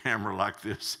only camera like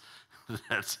this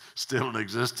that's still in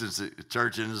existence at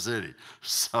Church in the City.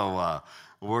 So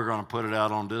we're going to put it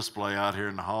out on display out here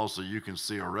in the hall so you can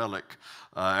see a relic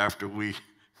after we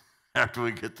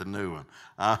get the new one.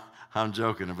 I'm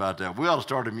joking about that. We ought to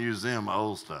start a museum of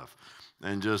old stuff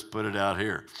and just put it out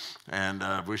here. And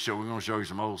we're going to show you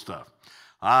some old stuff.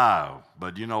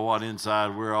 But you know what?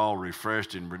 Inside, we're all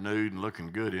refreshed and renewed and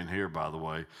looking good in here, by the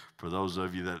way, for those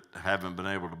of you that haven't been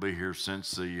able to be here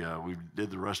since we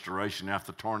did the restoration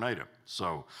after the tornado.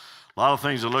 So a lot of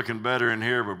things are looking better in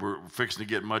here, but we're fixing to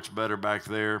get much better back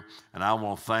there. And I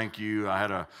want to thank you.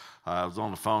 I was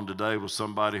on the phone today with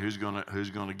somebody who's going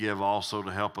to give also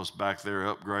to help us back there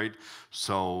upgrade.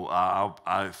 So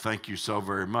I thank you so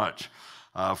very much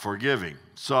for giving.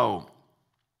 So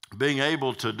being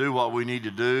able to do what we need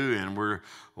to do, and we're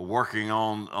working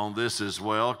on this as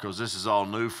well, because this is all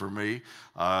new for me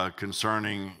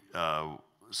concerning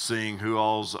seeing who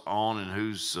all's on and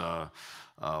who's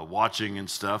watching and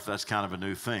stuff. That's kind of a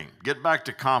new thing. Get back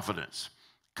to confidence.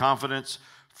 Confidence.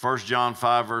 1 John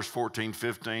 5, verse 14,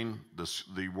 15.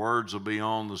 The words will be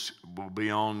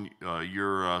on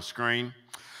your screen.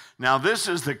 Now, this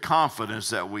is the confidence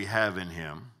that we have in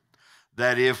him,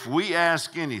 that if we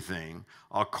ask anything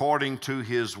according to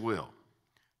his will,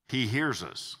 he hears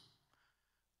us.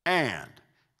 And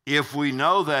if we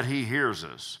know that he hears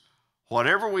us,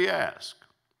 whatever we ask,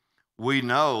 we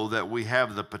know that we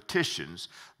have the petitions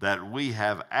that we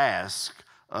have asked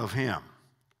of him.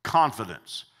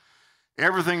 Confidence.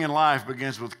 Everything in life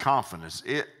begins with confidence.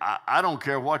 I don't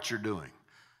care what you're doing.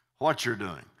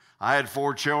 I had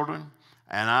 4 children,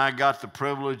 and I got the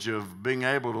privilege of being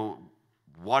able to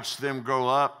watch them grow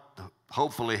up,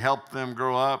 hopefully help them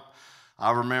grow up.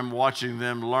 I remember watching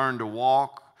them learn to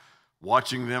walk,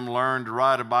 watching them learn to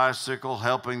ride a bicycle,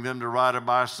 helping them to ride a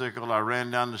bicycle. I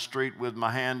ran down the street with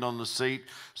my hand on the seat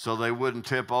so they wouldn't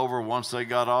tip over once they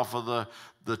got off of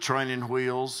the training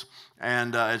wheels,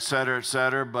 and et cetera, et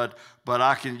cetera. But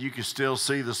you can still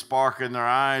see the spark in their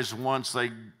eyes once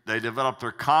they developed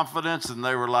their confidence, and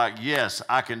they were like, yes,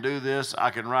 I can do this. I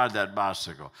can ride that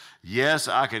bicycle. Yes,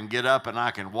 I can get up and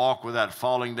I can walk without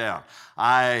falling down.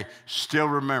 I still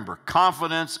remember,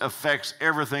 confidence affects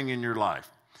everything in your life.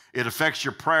 It affects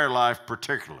your prayer life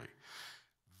particularly.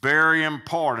 Very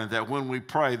important that when we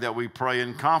pray, that we pray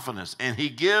in confidence. And he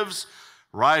gives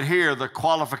right here the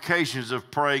qualifications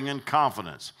of praying in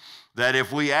confidence. That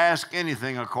if we ask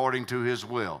anything according to his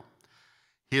will,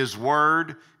 his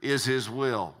word is his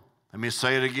will. Let me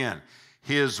say it again.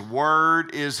 His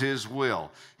word is his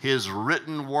will. His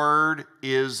written word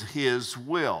is his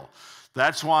will.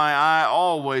 That's why I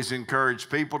always encourage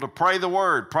people to pray the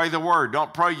word. Pray the word.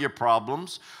 Don't pray your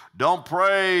problems. Don't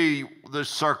pray the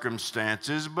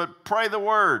circumstances, but pray the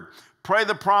word. Pray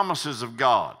the promises of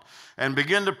God and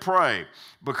begin to pray,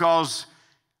 because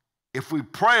if we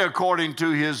pray according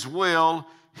to his will,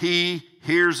 he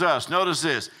hears us. Notice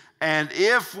this. And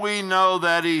if we know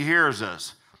that he hears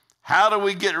us, how do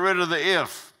we get rid of the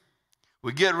if?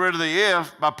 We get rid of the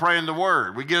if by praying the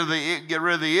word. We get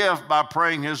rid of the if by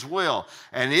praying his will.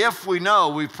 And if we know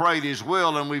we've prayed his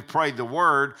will and we've prayed the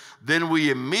word, then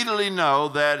we immediately know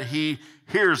that he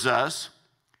hears us.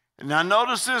 Now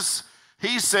notice this.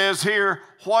 He says here,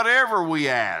 whatever we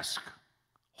ask.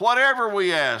 Whatever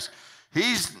we ask.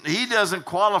 He doesn't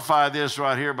qualify this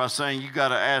right here by saying you got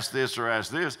to ask this or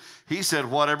ask this. He said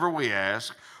whatever we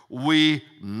ask, we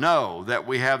know that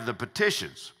we have the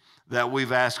petitions that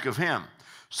we've asked of him.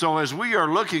 So as we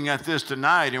are looking at this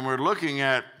tonight, and we're looking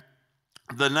at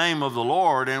the name of the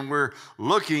Lord, and we're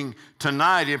looking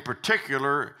tonight in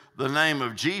particular the name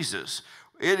of Jesus,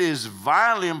 it is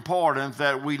vitally important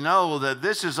that we know that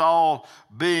this is all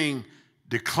being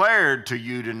declared to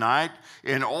you tonight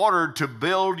in order to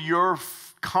build your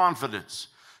confidence,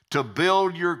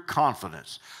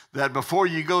 that before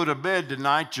you go to bed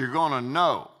tonight, you're going to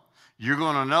know. You're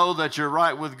going to know that you're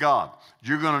right with God.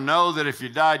 You're going to know that if you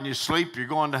died in your sleep, you're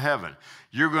going to heaven.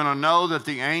 You're going to know that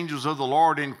the angels of the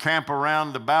Lord encamp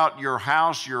around about your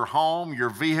house, your home, your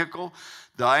vehicle.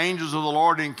 The angels of the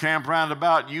Lord encamp round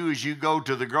about you as you go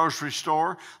to the grocery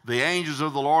store. The angels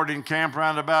of the Lord encamp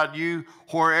round about you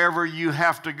wherever you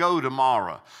have to go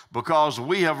tomorrow. Because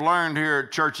we have learned here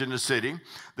at Church in the City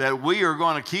that we are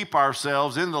going to keep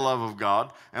ourselves in the love of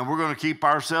God, and we're going to keep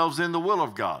ourselves in the will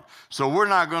of God. So we're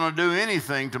not going to do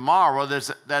anything tomorrow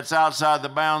that's outside the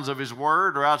bounds of his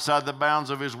word or outside the bounds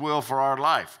of his will for our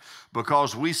life,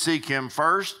 because we seek him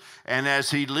first. And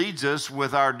as he leads us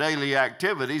with our daily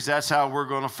activities, that's how we're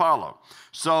going to follow.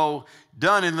 So,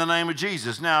 done in the name of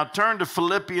Jesus. Now, turn to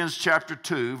Philippians chapter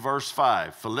 2, verse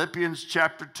 5. Philippians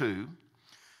chapter 2,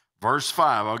 Verse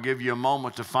 5, I'll give you a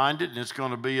moment to find it, and it's going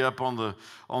to be up on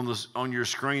your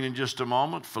screen in just a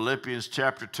moment. Philippians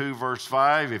chapter 2, verse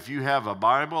 5. If you have a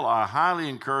Bible, I highly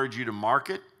encourage you to mark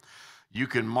it. You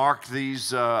can mark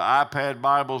these iPad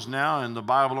Bibles now and the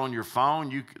Bible on your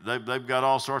phone. They've got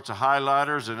all sorts of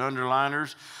highlighters and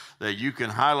underliners that you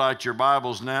can highlight your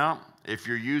Bibles now. If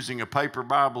you're using a paper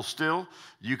Bible still,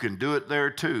 you can do it there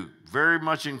too. Very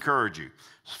much encourage you.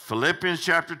 Philippians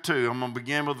chapter 2, I'm going to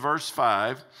begin with verse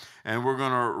 5, and we're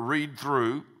going to read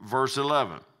through verse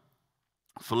 11.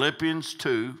 Philippians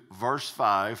 2, verse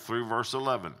 5 through verse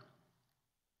 11.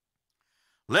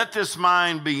 Let this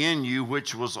mind be in you,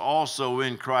 which was also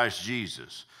in Christ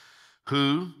Jesus,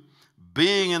 who,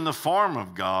 being in the form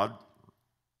of God,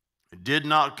 did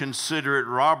not consider it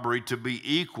robbery to be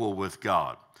equal with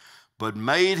God, but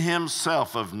made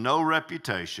himself of no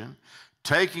reputation,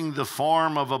 taking the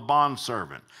form of a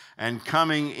bondservant, and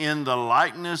coming in the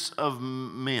likeness of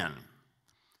men.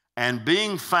 And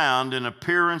being found in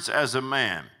appearance as a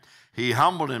man, he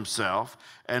humbled himself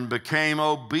and became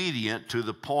obedient to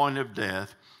the point of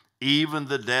death, even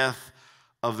the death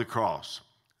of the cross.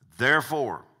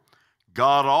 Therefore,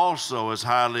 God also has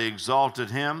highly exalted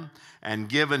him and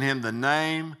given him the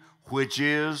name which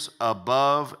is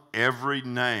above every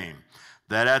name,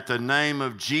 that at the name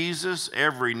of Jesus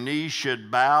every knee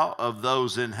should bow, of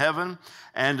those in heaven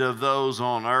and of those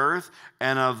on earth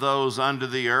and of those under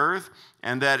the earth,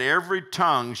 and that every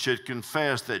tongue should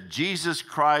confess that Jesus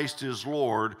Christ is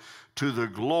Lord, to the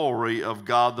glory of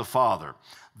God the Father.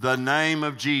 The name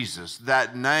of Jesus,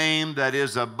 that name that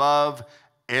is above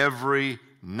every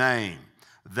name.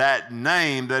 That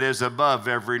name that is above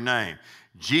every name.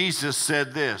 Jesus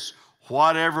said this,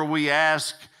 whatever we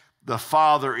ask the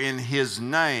Father in his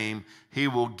name, he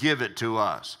will give it to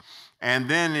us. And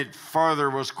then it further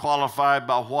was qualified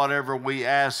by whatever we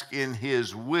ask in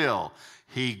his will,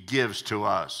 he gives to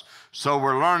us. So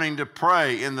we're learning to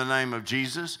pray in the name of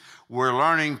Jesus. We're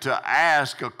learning to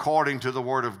ask according to the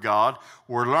Word of God.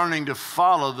 We're learning to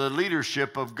follow the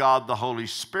leadership of God the Holy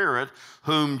Spirit,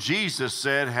 whom Jesus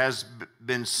said has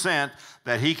been sent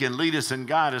that he can lead us and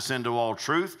guide us into all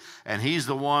truth, and he's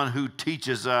the one who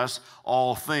teaches us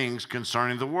all things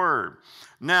concerning the Word.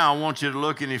 Now I want you to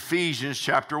look in Ephesians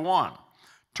chapter 1.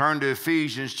 Turn to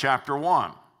Ephesians chapter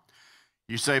 1.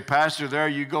 You say, Pastor, there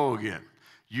you go again.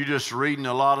 You're just reading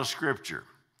a lot of Scripture.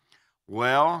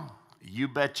 Well, you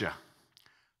betcha,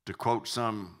 to quote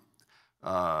some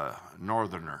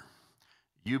northerner.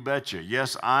 You betcha.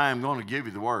 Yes, I am going to give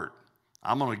you the Word.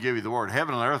 I'm going to give you the Word.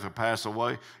 Heaven and earth will pass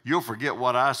away. You'll forget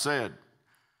what I said.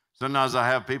 Sometimes I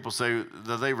have people say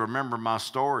that they remember my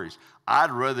stories.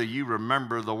 I'd rather you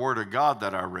remember the Word of God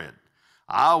that I read.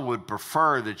 I would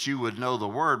prefer that you would know the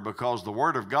Word, because the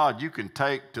Word of God you can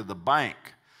take to the bank.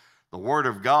 The Word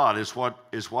of God is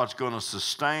what's going to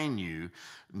sustain you,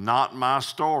 not my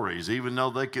stories, even though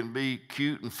they can be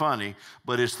cute and funny,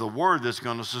 but it's the Word that's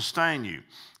going to sustain you.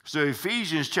 So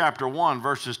Ephesians chapter 1,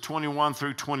 verses 21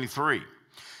 through 23,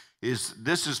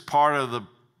 this is part of the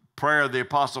prayer the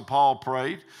Apostle Paul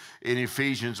prayed in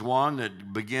Ephesians 1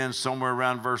 that begins somewhere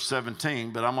around verse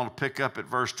 17, but I'm going to pick up at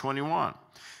verse 21.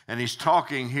 And he's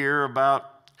talking here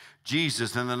about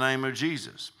Jesus in the name of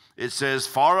Jesus. It says,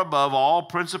 far above all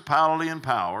principality and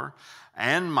power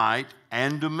and might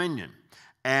and dominion,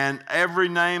 and every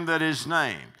name that is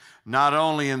named, not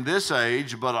only in this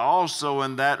age, but also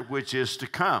in that which is to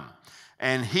come.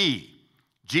 And he,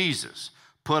 Jesus,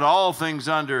 put all things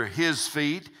under his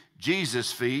feet,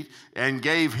 Jesus' feet, and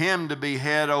gave him to be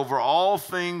head over all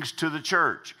things to the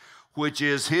church, which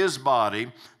is his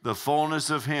body, the fullness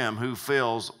of him who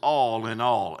fills all in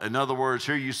all. In other words,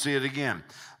 here you see it again.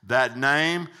 That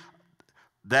name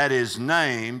that is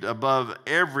named above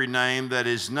every name that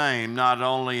is named, not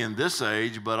only in this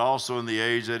age, but also in the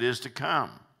age that is to come.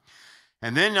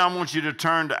 And then I want you to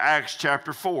turn to Acts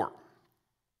chapter 4.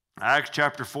 Acts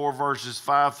chapter 4, verses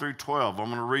 5 through 12. I'm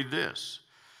going to read this.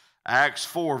 Acts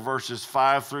 4, verses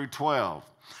 5 through 12.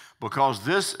 Because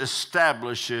this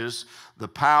establishes the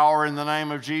power in the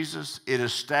name of Jesus. It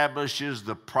establishes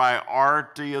the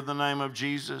priority of the name of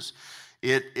Jesus.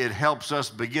 It helps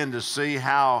us begin to see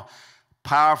how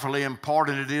powerfully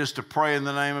important it is to pray in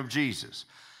the name of Jesus.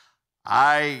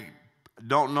 I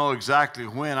don't know exactly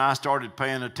when I started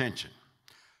paying attention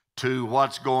to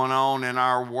what's going on in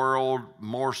our world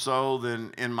more so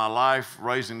than in my life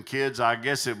raising kids. I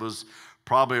guess it was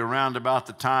probably around about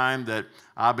the time that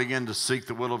I began to seek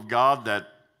the will of God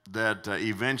that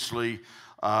eventually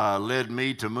led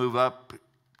me to move up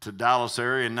to Dallas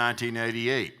area in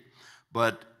 1988.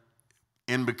 But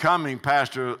in becoming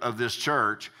pastor of this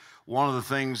church, one of the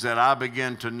things that I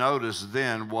began to notice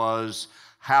then was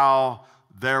how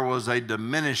there was a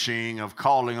diminishing of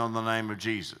calling on the name of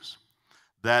Jesus.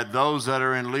 That those that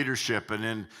are in leadership and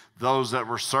in those that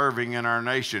were serving in our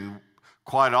nation,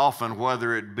 quite often,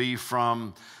 whether it be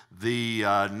from the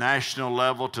national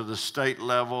level to the state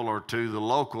level or to the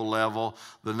local level,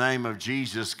 the name of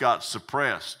Jesus got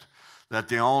suppressed. That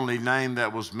the only name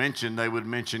that was mentioned, they would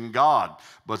mention God,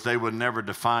 but they would never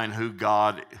define who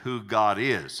God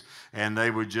is. And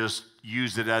they would just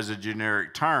use it as a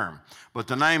generic term. But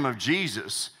the name of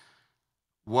Jesus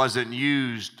wasn't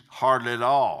used hardly at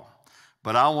all.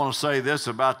 But I want to say this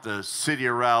about the city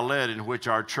of Rowlett, in which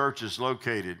our church is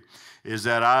located, is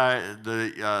that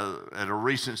at a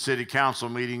recent city council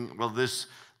meeting, well, this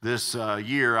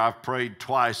year I've prayed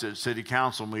twice at city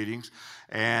council meetings,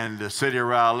 and the city of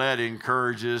Rowlett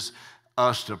encourages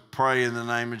us to pray in the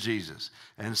name of Jesus.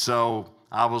 And so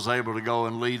I was able to go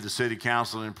and lead the city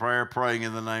council in prayer, praying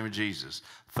in the name of Jesus.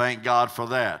 Thank God for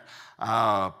that.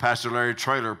 Pastor Larry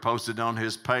Traylor posted on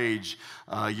his page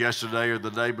yesterday or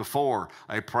the day before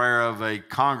a prayer of a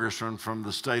congressman from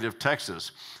the state of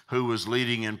Texas who was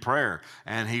leading in prayer,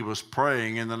 and he was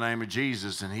praying in the name of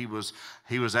Jesus, and he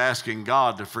was asking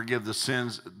God to forgive the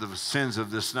sins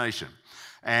of this nation.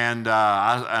 And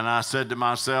I said to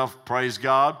myself, praise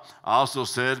God. I also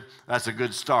said, that's a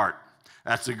good start.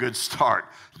 That's a good start.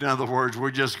 In other words, we're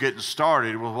just getting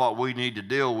started with what we need to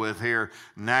deal with here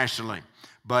nationally.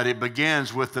 But it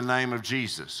begins with the name of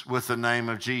Jesus, with the name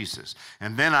of Jesus.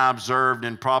 And then I observed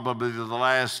in probably the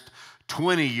last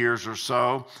 20 years or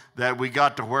so that we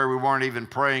got to where we weren't even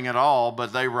praying at all,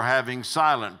 but they were having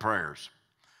silent prayers.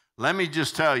 Let me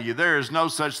just tell you, there is no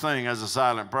such thing as a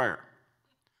silent prayer.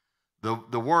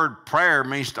 The word prayer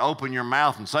means to open your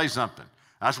mouth and say something.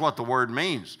 That's what the word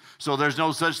means. So there's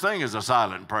no such thing as a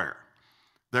silent prayer.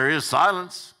 There is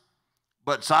silence,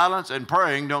 but silence and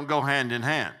praying don't go hand in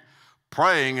hand.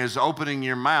 Praying is opening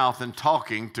your mouth and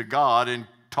talking to God and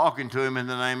talking to Him in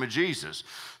the name of Jesus.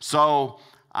 So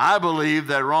I believe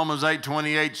that Romans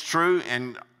 8:28 is true,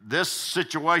 and this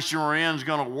situation we're in is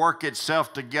going to work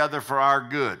itself together for our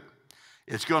good.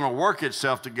 It's going to work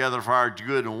itself together for our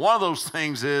good. And one of those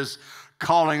things is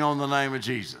calling on the name of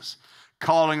Jesus.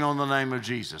 Calling on the name of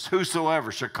Jesus.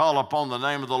 Whosoever shall call upon the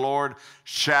name of the Lord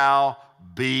shall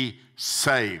be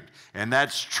saved. And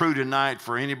that's true tonight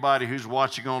for anybody who's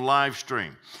watching on live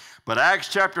stream. But Acts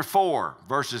chapter 4,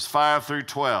 verses 5 through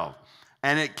 12.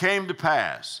 And it came to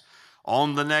pass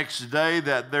on the next day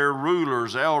that their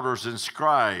rulers, elders, and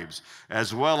scribes,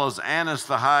 as well as Annas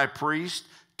the high priest,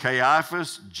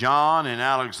 Caiaphas, John, and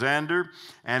Alexander,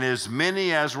 and as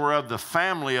many as were of the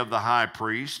family of the high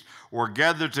priest, were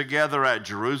gathered together at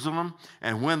Jerusalem.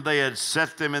 And when they had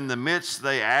set them in the midst,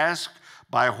 they asked,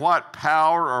 by what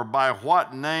power or by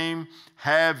what name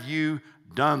have you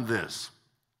done this?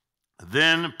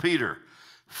 Then Peter,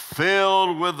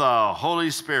 filled with the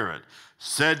Holy Spirit,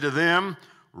 said to them,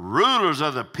 rulers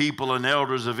of the people and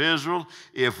elders of Israel,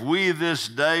 if we this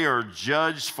day are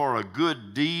judged for a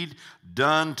good deed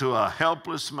done to a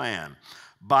helpless man,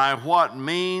 by what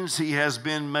means he has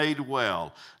been made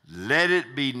well, let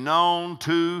it be known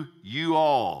to you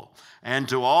all and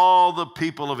to all the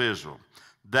people of Israel,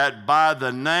 that by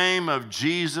the name of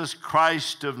Jesus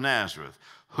Christ of Nazareth,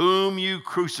 whom you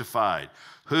crucified,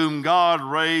 whom God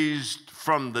raised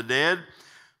from the dead,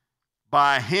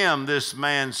 by him this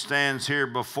man stands here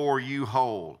before you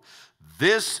whole.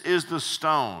 This is the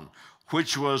stone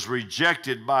which was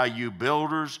rejected by you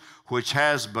builders, which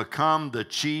has become the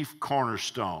chief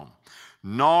cornerstone.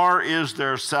 Nor is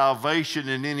there salvation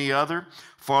in any other,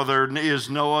 for there is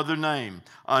no other name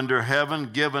under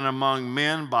heaven given among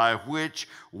men by which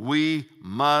we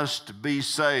must be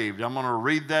saved. I'm going to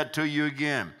read that to you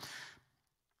again.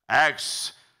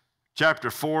 Acts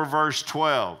chapter 4, verse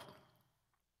 12.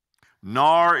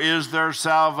 Nor is there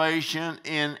salvation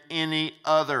in any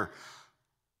other.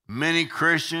 Many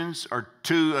Christians are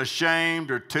too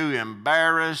ashamed or too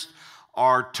embarrassed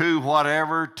or too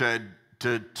whatever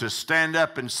to stand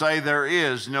up and say there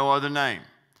is no other name.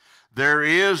 There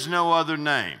is no other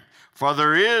name. For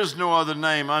there is no other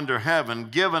name under heaven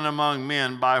given among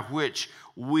men by which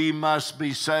we must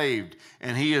be saved.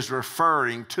 And he is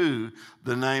referring to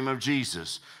the name of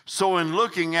Jesus. So in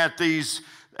looking at these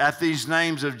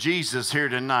names of Jesus here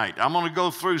tonight, I'm going to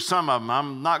go through some of them.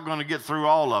 I'm not going to get through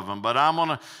all of them, but I'm going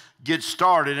to get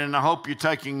started, and I hope you're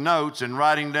taking notes and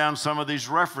writing down some of these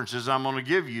references I'm going to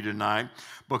give you tonight,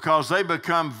 because they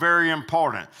become very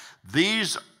important.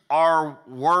 These are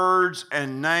words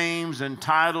and names and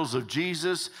titles of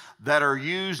Jesus that are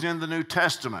used in the New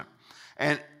Testament,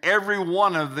 and every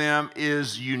one of them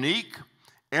is unique,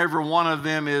 every one of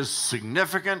them is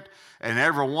significant, and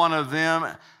every one of them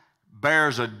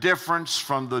bears a difference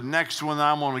from the next one that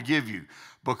I'm going to give you,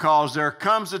 because there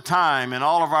comes a time in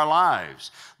all of our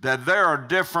lives that there are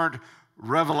different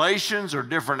revelations or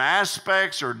different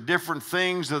aspects or different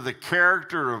things of the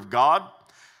character of God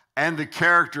and the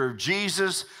character of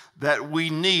Jesus that we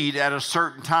need at a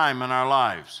certain time in our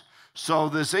lives. So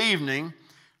this evening,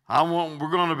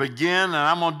 we're going to begin, and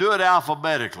I'm going to do it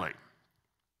alphabetically.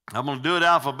 I'm going to do it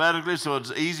alphabetically so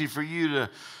it's easy for you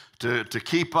to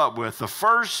keep up with. The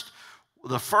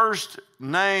first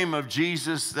name of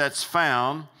Jesus that's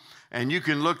found, and you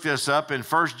can look this up in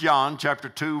 1 John chapter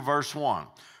 2, verse 1.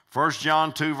 1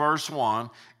 John 2, verse 1,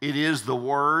 it is the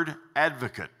word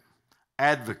advocate.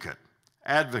 Advocate.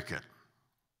 Advocate.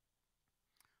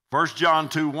 1 John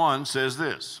 2, 1 says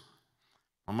this.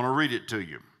 I'm going to read it to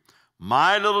you.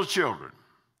 My little children,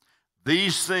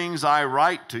 these things I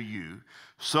write to you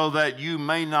so that you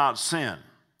may not sin.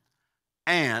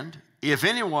 And if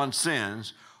anyone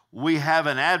sins, we have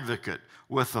an advocate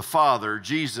with the Father,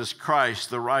 Jesus Christ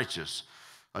the righteous.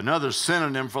 Another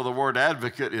synonym for the word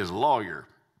advocate is lawyer.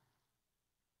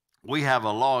 We have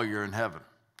a lawyer in heaven.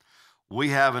 We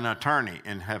have an attorney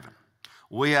in heaven.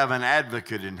 We have an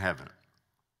advocate in heaven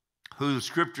who the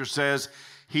Scripture says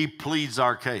he pleads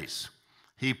our case.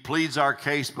 He pleads our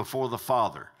case before the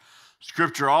Father.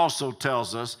 Scripture also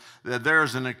tells us that there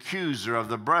is an accuser of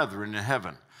the brethren in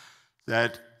heaven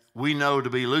that we know to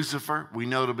be Lucifer, we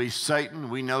know to be Satan,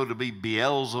 we know to be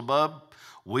Beelzebub,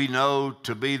 we know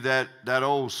to be that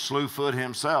old slewfoot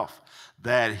himself,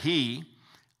 that he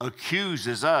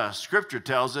accuses us. Scripture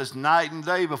tells us night and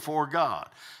day before God.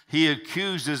 He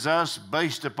accuses us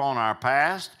based upon our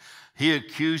past. He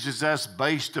accuses us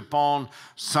based upon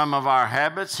some of our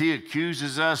habits. He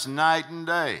accuses us night and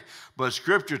day. But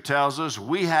Scripture tells us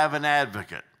we have an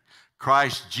advocate,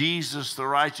 Christ Jesus the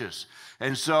righteous.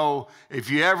 And so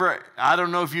I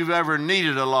don't know if you've ever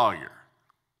needed a lawyer,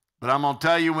 but I'm going to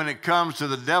tell you, when it comes to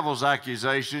the devil's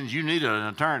accusations, you need an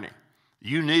attorney.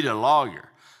 You need a lawyer.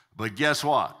 But guess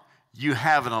what? You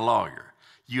have a lawyer.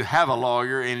 You have a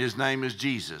lawyer, and his name is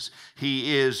Jesus.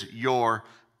 He is your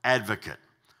advocate.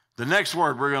 The next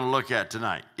word we're going to look at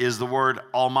tonight is the word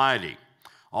Almighty.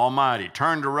 Almighty.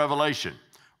 Turn to Revelation.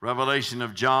 Revelation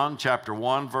of John, chapter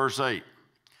 1, verse 8.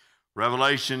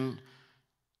 Revelation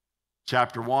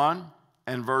chapter 1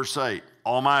 and verse 8.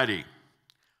 Almighty.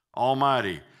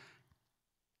 Almighty.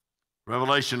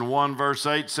 Revelation 1, verse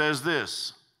 8 says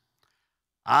this.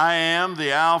 I am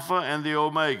the Alpha and the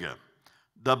Omega,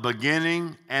 the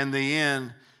beginning and the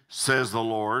end, says the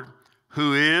Lord,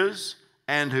 who is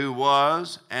and who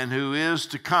was and who is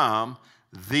to come,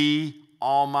 the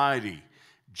Almighty.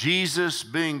 Jesus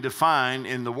being defined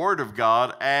in the Word of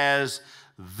God as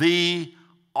the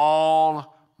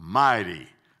Almighty.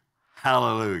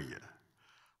 Hallelujah.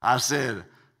 I said,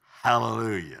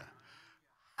 hallelujah.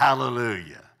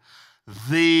 Hallelujah.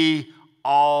 The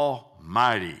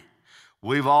Almighty.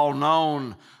 We've all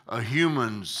known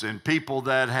humans and people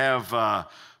that have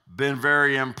been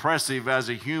very impressive as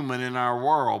a human in our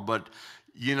world, but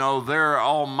you know, their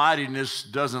almightiness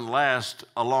doesn't last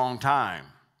a long time.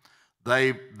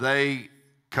 They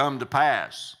come to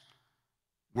pass.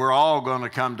 We're all going to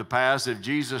come to pass. If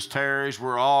Jesus tarries,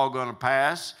 we're all going to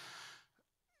pass.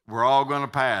 We're all going to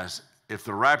pass. If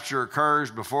the rapture occurs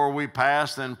before we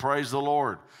pass, then praise the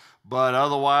Lord. But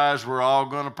otherwise, we're all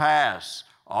going to pass.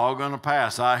 All going to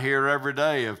pass. I hear every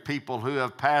day of people who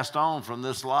have passed on from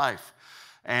this life.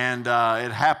 And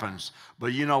it happens.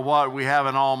 But you know what? We have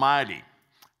an Almighty,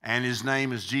 and his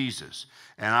name is Jesus.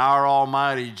 And our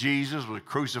Almighty Jesus was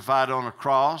crucified on a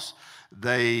cross.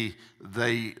 They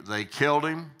killed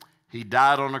him. He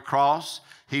died on a cross.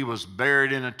 He was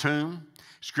buried in a tomb.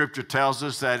 Scripture tells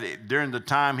us that during the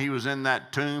time he was in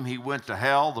that tomb, he went to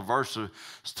hell. The verse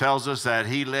tells us that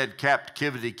he led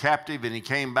captivity captive, and he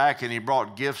came back and he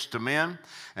brought gifts to men.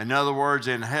 In other words,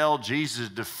 in hell, Jesus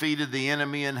defeated the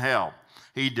enemy in hell.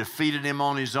 He defeated him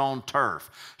on his own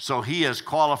turf. So he is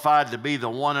qualified to be the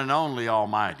one and only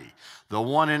Almighty. The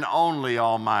one and only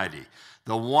Almighty.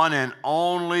 The one and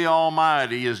only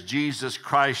Almighty is Jesus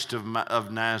Christ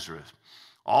of Nazareth.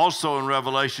 Also in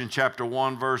Revelation chapter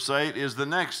 1, verse 8 is the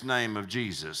next name of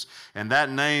Jesus, and that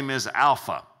name is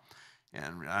Alpha.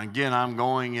 And again, I'm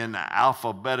going in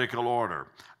alphabetical order.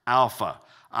 Alpha.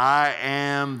 I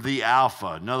am the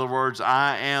Alpha. In other words,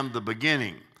 I am the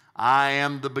beginning. I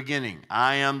am the beginning.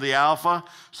 I am the Alpha.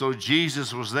 So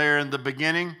Jesus was there in the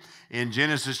beginning. In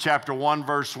Genesis chapter 1,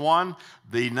 verse 1,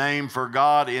 the name for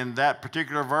God in that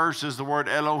particular verse is the word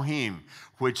Elohim,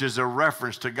 which is a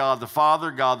reference to God the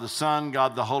Father, God the Son,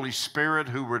 God the Holy Spirit,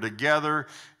 who were together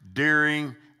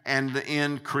during and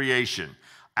in creation.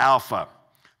 Alpha.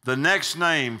 The next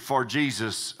name for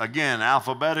Jesus, again,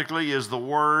 alphabetically, is the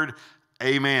word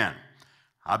Amen.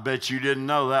 I bet you didn't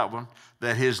know that one,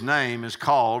 that his name is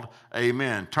called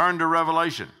Amen. Turn to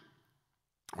Revelation.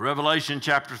 Revelation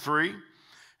chapter 3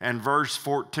 and verse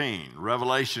 14.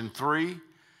 Revelation 3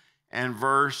 and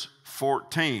verse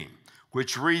 14,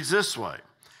 which reads this way.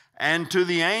 And to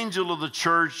the angel of the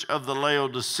church of the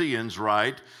Laodiceans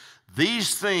write,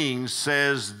 these things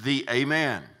says the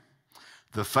Amen,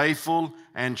 the faithful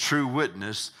and true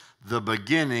witness, the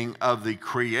beginning of the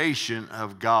creation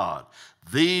of God.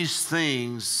 These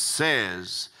things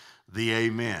says the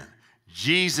Amen.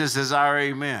 Jesus is our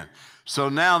Amen. So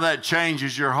now that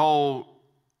changes your whole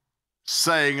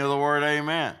saying of the word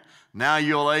Amen. Now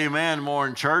you'll amen more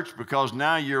in church because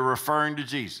now you're referring to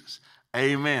Jesus.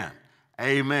 Amen,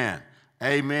 amen,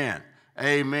 amen,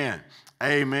 amen,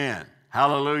 amen.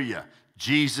 Hallelujah.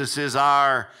 Jesus is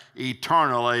our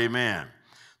eternal amen.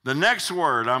 The next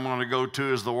word I'm going to go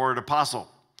to is the word apostle.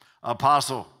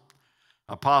 Apostle.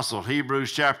 Apostle.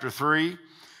 Hebrews chapter 3.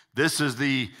 This is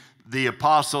the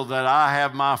apostle that I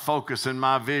have my focus and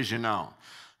my vision on.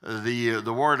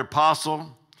 The word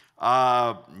apostle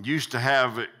used to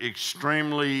have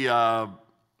extremely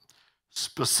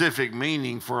specific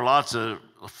meaning for lots of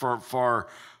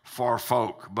for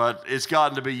folk, but it's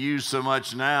gotten to be used so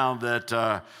much now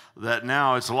that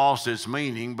now it's lost its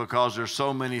meaning because there's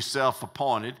so many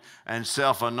self-appointed and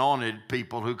self-anointed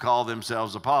people who call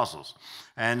themselves apostles.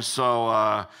 And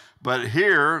so, but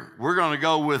here we're going to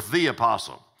go with the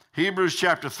apostle. Hebrews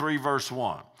chapter 3 verse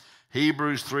 1.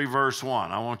 Hebrews 3 verse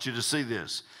 1. I want you to see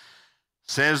this.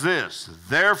 It says this,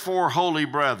 therefore, holy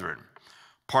brethren,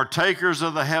 partakers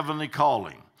of the heavenly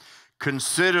calling,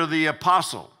 consider the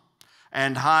apostle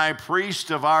and high priest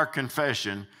of our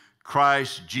confession,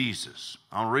 Christ Jesus.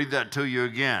 I'll read that to you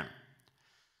again.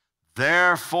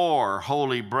 Therefore,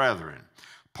 holy brethren,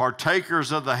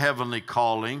 partakers of the heavenly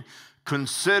calling,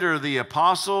 consider the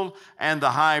apostle and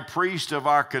the high priest of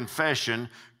our confession,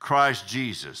 Christ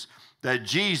Jesus. That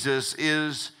Jesus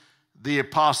is the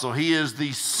apostle. He is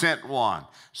the sent one,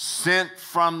 sent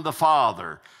from the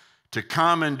Father to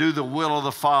come and do the will of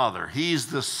the Father. He's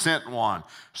the sent one.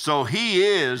 So he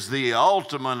is the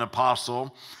ultimate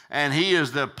apostle, and he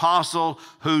is the apostle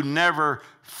who never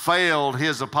failed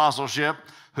his apostleship,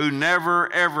 who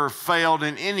never ever failed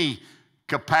in any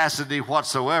capacity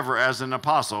whatsoever as an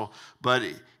apostle, but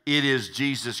it is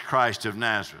Jesus Christ of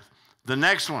Nazareth. The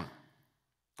next one,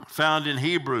 found in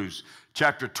Hebrews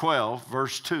chapter 12,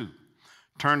 verse 2.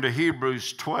 Turn to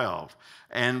Hebrews 12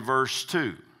 and verse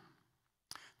 2.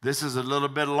 This is a little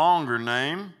bit longer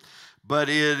name, but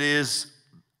it is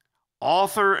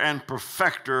author and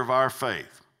perfecter of our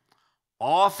faith.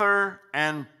 Author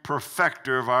and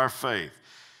perfecter of our faith.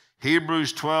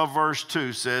 Hebrews 12 verse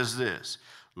 2 says this,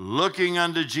 looking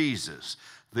unto Jesus,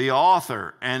 the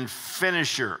author and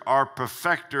finisher or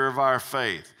perfecter of our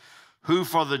faith, who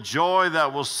for the joy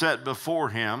that was set before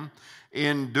him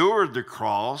endured the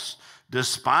cross,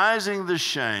 despising the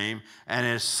shame, and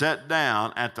is set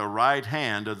down at the right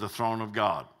hand of the throne of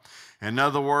God. In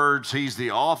other words, he's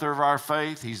the author of our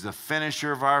faith. He's the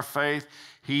finisher of our faith.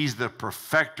 He's the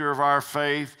perfecter of our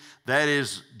faith. That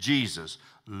is Jesus.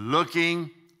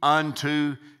 Looking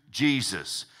unto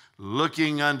Jesus.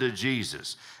 Looking unto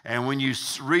Jesus. And when you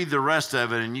read the rest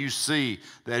of it and you see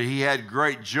that he had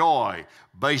great joy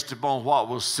based upon what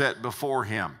was set before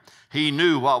him. He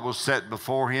knew what was set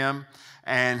before him,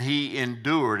 and he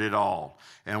endured it all.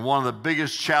 And one of the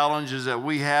biggest challenges that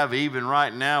we have even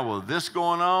right now with this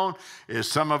going on is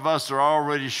some of us are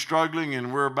already struggling,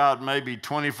 and we're about maybe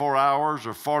 24 hours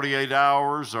or 48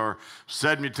 hours or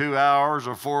 72 hours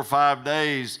or 4 or 5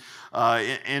 days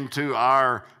into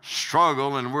our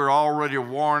struggle, and we're already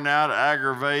worn out,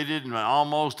 aggravated, and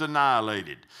almost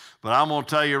annihilated. But I'm going to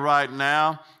tell you right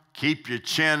now, keep your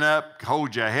chin up,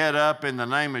 hold your head up in the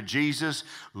name of Jesus.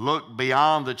 Look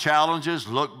beyond the challenges,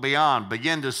 look beyond.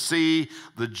 Begin to see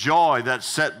the joy that's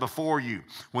set before you.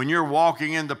 When you're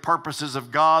walking in the purposes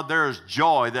of God, there is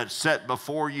joy that's set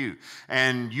before you.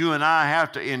 And you and I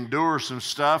have to endure some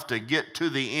stuff to get to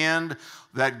the end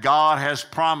that God has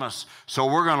promised.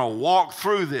 So we're going to walk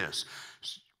through this.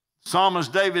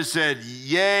 Psalmist David said,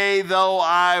 yea, though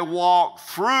I walk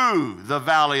through the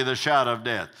valley of the shadow of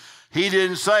death. He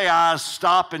didn't say, I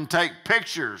stop and take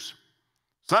pictures.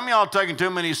 Some of y'all taking too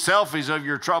many selfies of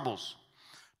your troubles.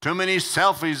 Too many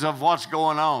selfies of what's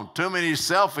going on. Too many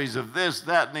selfies of this,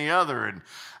 that, and the other.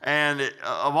 And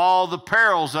of all the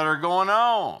perils that are going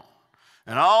on.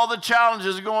 And all the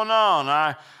challenges going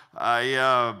on.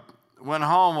 I went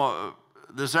home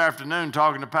this afternoon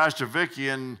talking to Pastor Vicki.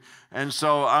 And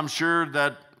so I'm sure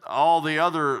that all the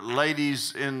other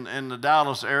ladies in the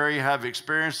Dallas area have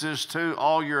experienced this too.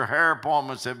 All your hair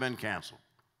appointments have been canceled.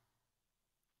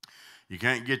 You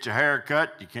can't get your hair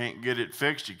cut. You can't get it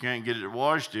fixed. You can't get it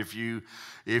washed. If you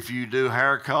do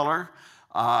hair color,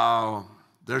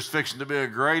 there's fixing to be a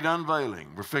great unveiling.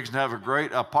 We're fixing to have a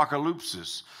great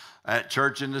apocalypse at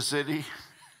church in the city.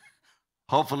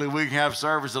 Hopefully we can have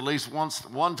service at least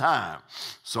one time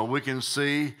so we can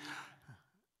see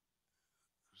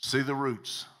the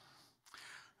roots.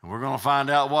 And we're going to find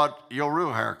out what your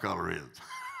real hair color is.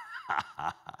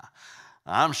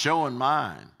 I'm showing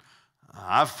mine.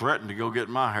 I've threatened to go get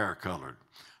my hair colored,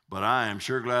 but I am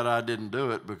sure glad I didn't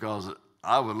do it because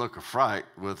I would look a fright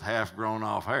with half grown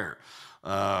off hair,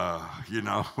 with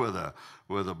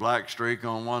a black streak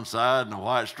on one side and a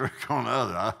white streak on the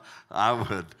other.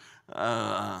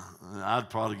 I'd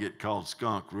probably get called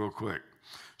skunk real quick.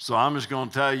 So I'm just going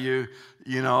to tell you,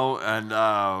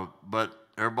 but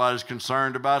everybody's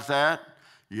concerned about that,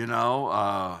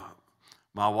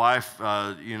 My wife,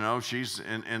 she's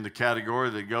in the category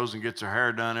that goes and gets her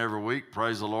hair done every week,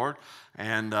 praise the Lord.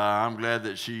 And I'm glad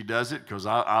that she does it because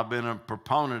I've been a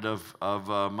proponent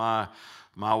of my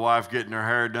wife getting her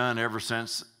hair done ever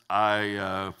since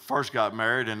I first got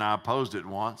married, and I opposed it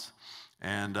once.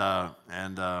 And I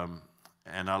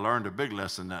learned a big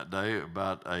lesson that day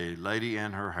about a lady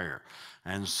and her hair.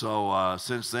 And so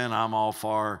since then, I'm all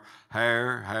for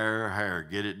hair,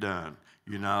 get it done.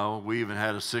 We even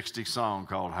had a 60s song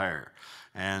called Hair.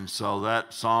 And so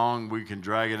that song, we can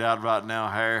drag it out right now,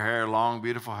 hair, long,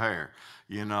 beautiful hair.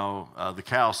 The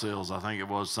Cowsills, I think it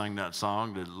was, sang that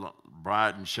song,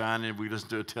 bright and shining. We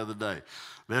listened to it the other day.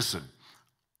 Listen,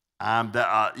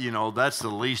 that's the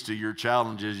least of your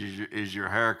challenges is your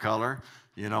hair color.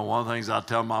 One of the things I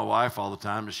tell my wife all the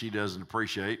time that she doesn't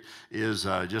appreciate is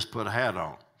just put a hat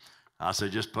on. I say,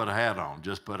 just put a hat on,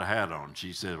 just put a hat on.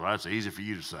 She said, well, that's easy for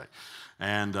you to say.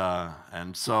 And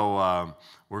so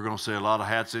we're going to see a lot of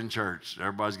hats in church.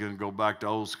 Everybody's going to go back to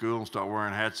old school and start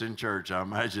wearing hats in church. I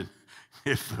imagine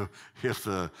if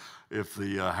the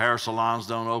hair salons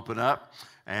don't open up.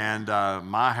 And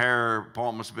my hair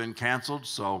appointment's been canceled,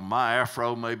 so my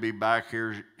afro may be back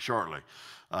here shortly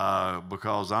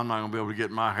because I'm not going to be able to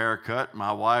get my hair cut.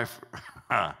 My wife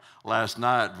last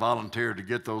night volunteered to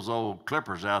get those old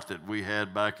clippers out that we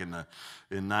had back in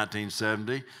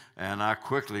 1970, and I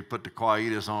quickly put the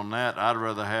quietus on that. I'd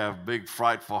rather have big,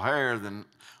 frightful hair than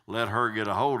let her get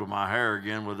a hold of my hair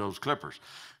again with those clippers.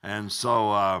 And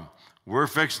so we're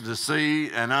fixing to see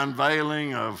an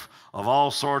unveiling of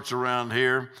all sorts around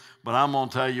here, but I'm going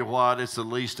to tell you what, it's the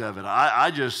least of it. I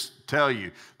just tell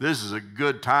you, this is a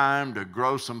good time to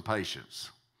grow some patience.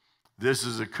 This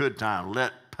is a good time.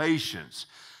 Let patience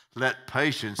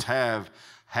have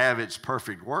its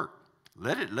perfect work.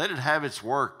 Let it have its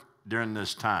work during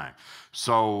this time.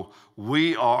 So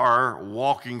we are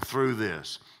walking through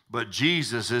this. But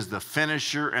Jesus is the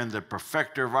finisher and the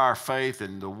perfecter of our faith,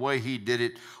 and the way he did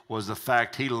it was the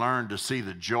fact he learned to see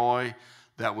the joy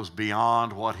that was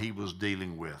beyond what he was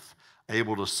dealing with,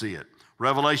 able to see it.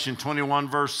 Revelation 21,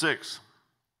 verse 6.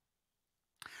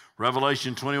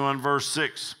 Revelation 21, verse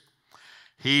 6.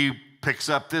 He picks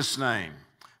up this name,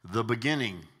 the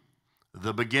beginning.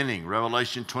 The beginning.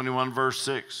 Revelation 21, verse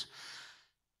 6.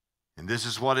 And this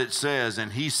is what it says.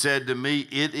 And he said to me,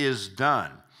 it is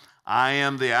done. I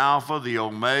am the Alpha, the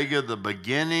Omega, the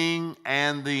beginning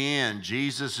and the end.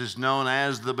 Jesus is known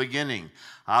as the beginning.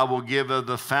 I will give of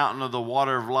the fountain of the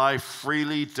water of life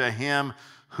freely to him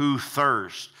who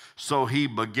thirsts. So he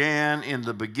began in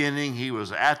the beginning. He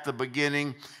was at the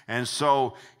beginning. And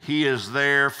so he is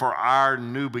there for our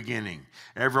new beginning.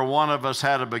 Every one of us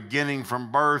had a beginning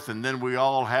from birth, and then we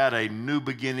all had a new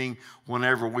beginning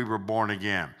whenever we were born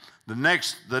again. The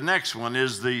next one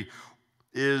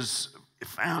is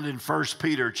found in 1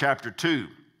 Peter chapter 2,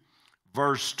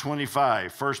 verse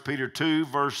 25. 1 Peter 2,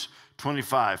 verse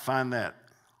 25. Find that.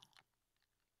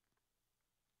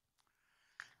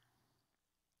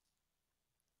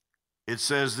 It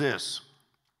says this.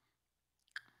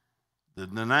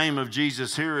 The name of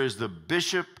Jesus here is the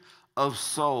Bishop of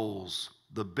Souls.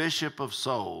 The Bishop of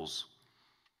Souls.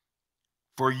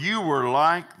 For you were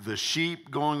like the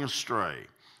sheep going astray,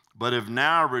 but have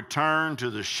now returned to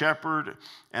the shepherd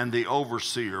and the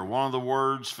overseer. One of the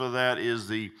words for that is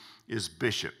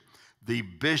bishop. The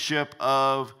bishop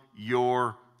of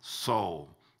your soul.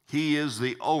 He is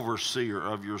the overseer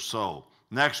of your soul.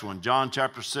 Next one, John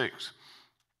chapter 6,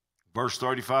 verse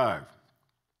 35.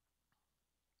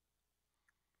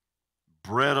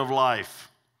 Bread of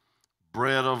life.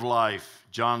 Bread of life.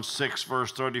 John 6,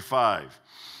 verse 35.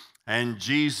 And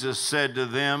Jesus said to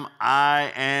them,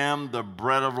 I am the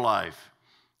bread of life.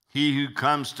 He who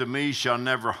comes to me shall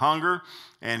never hunger,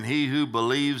 and he who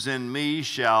believes in me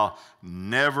shall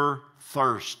never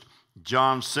thirst.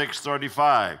 John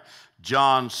 6:35.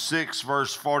 John 6,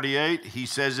 verse 48, he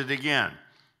says it again.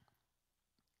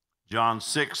 John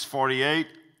 6:48,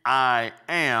 I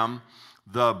am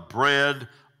the bread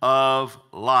of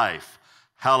life.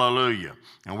 Hallelujah.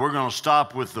 And we're going to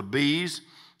stop with the B's,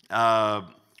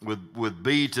 with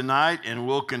B tonight, and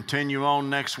we'll continue on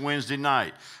next Wednesday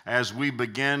night as we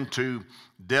begin to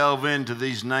delve into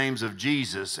these names of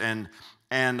Jesus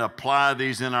and apply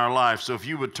these in our life. So if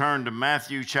you would turn to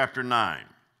Matthew chapter 9.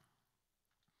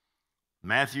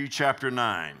 Matthew chapter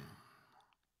 9.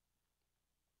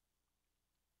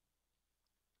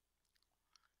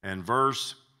 And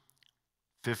verse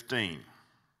 15.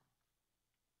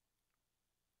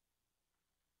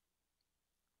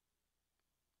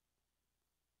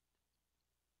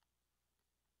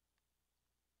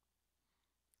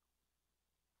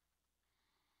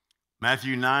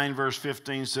 Matthew 9, verse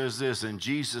 15 says this, and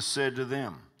Jesus said to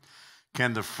them,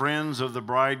 can the friends of the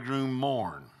bridegroom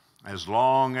mourn as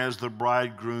long as the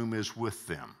bridegroom is with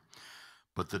them?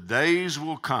 But the days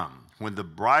will come when the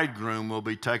bridegroom will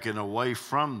be taken away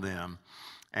from them,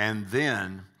 and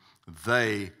then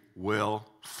they will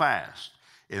fast.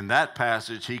 In that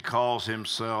passage, he calls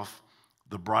himself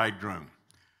the bridegroom.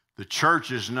 The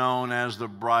church is known as the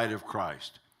bride of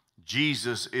Christ.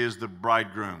 Jesus is the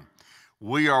bridegroom.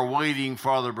 We are waiting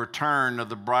for the return of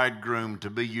the bridegroom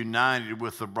to be united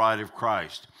with the bride of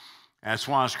Christ. That's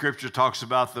why Scripture talks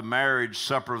about the marriage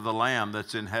supper of the Lamb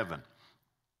that's in heaven.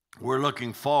 We're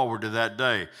looking forward to that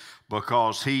day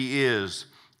because he is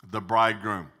the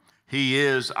bridegroom. He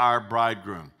is our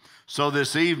bridegroom. So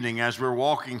this evening, as we're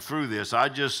walking through this, I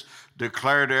just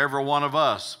declare to every one of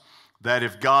us that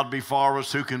if God be for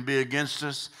us, who can be against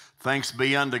us? Thanks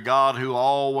be unto God who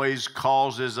always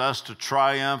causes us to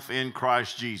triumph in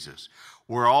Christ Jesus.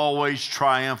 We're always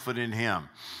triumphant in him.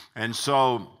 And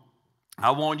so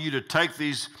I want you to take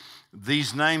these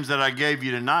names that I gave you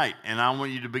tonight, and I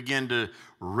want you to begin to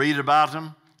read about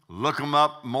them, look them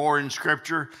up more in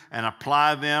Scripture, and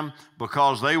apply them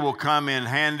because they will come in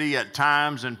handy at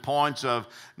times and points of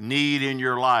need in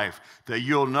your life, that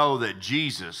you'll know that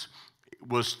Jesus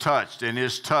was touched and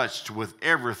is touched with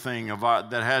everything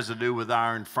that has to do with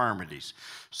our infirmities.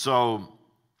 So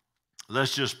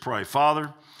let's just pray.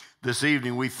 Father, this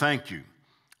evening we thank you.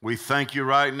 We thank you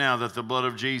right now that the blood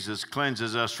of Jesus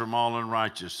cleanses us from all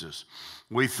unrighteousness.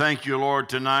 We thank you, Lord,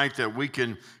 tonight that we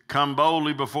can come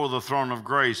boldly before the throne of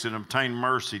grace and obtain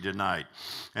mercy tonight,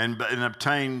 and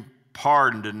obtain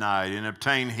pardon tonight, and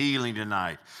obtain healing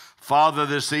tonight. Father,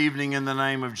 this evening in the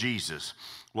name of Jesus,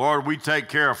 Lord, we take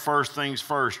care of first things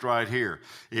first right here.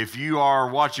 If you are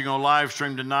watching on live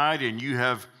stream tonight and you're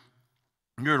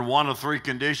in one of three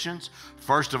conditions,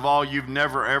 first of all, you've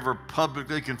never ever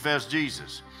publicly confessed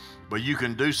Jesus, but you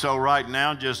can do so right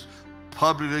now. Just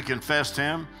publicly confess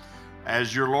him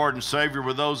as your Lord and Savior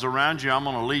with those around you. I'm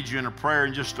going to lead you in a prayer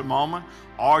in just a moment.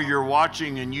 Or you're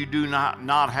watching and you do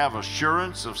not have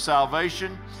assurance of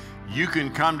salvation, you can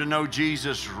come to know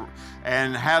Jesus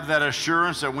and have that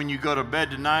assurance that when you go to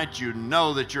bed tonight, you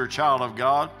know that you're a child of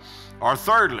God. Or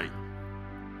thirdly,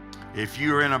 if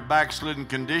you're in a backslidden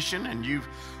condition and you've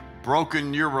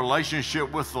broken your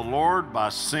relationship with the Lord by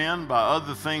sin, by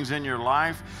other things in your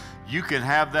life, you can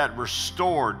have that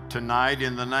restored tonight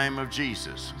in the name of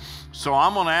Jesus. So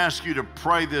I'm going to ask you to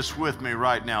pray this with me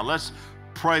right now. Let's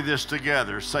pray this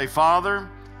together. Say, Father,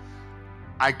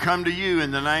 I come to you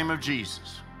in the name of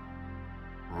Jesus.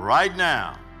 Right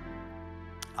now,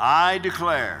 I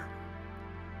declare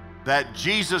that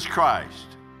Jesus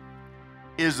Christ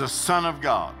is the Son of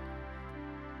God,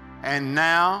 and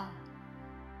now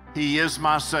he is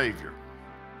my Savior.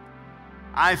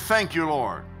 I thank you,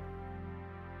 Lord,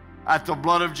 that the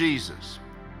blood of Jesus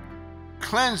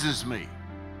cleanses me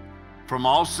from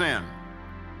all sin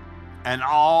and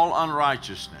all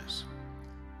unrighteousness.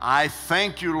 I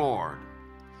thank you, Lord,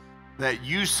 that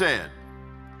you said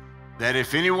that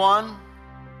if anyone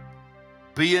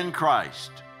be in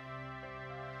Christ,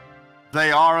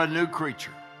 they are a new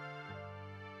creature.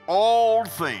 All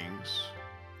things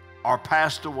are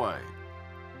passed away,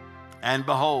 and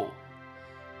behold,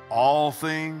 all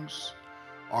things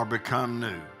are become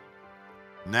new,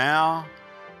 now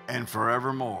and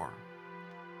forevermore,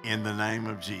 in the name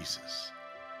of Jesus.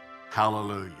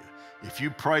 Hallelujah. If you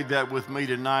prayed that with me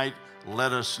tonight,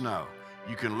 let us know.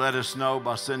 You can let us know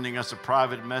by sending us a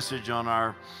private message on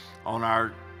our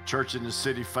Church in the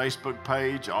City Facebook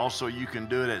page. Also, you can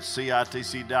do it at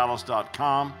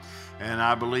citcdallas.com, and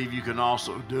I believe you can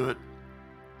also do it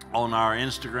on our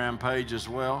Instagram page as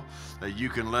well, that you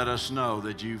can let us know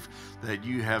that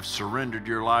you have surrendered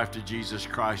your life to Jesus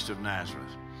Christ of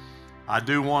Nazareth. I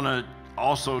do want to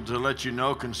also to let you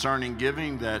know concerning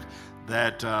giving that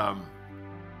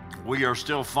we are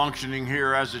still functioning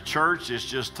here as a church. It's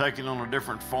just taking on a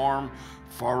different form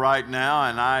for right now,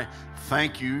 and I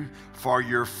thank you for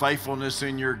your faithfulness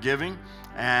in your giving,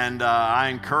 and I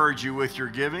encourage you with your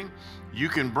giving. You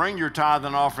can bring your tithe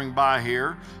and offering by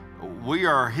here. We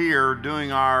are here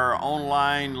doing our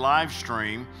online live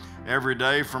stream every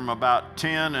day from about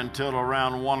 10 until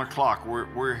around 1 o'clock.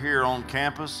 We're here on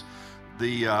campus.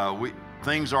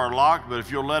 Things are locked, but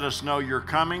if you'll let us know you're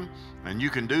coming, and you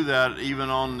can do that even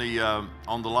on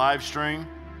the live stream.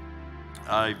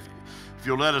 If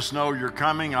you'll let us know you're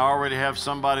coming, I already have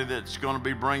somebody that's going to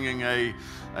be bringing a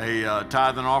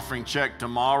tithe and offering check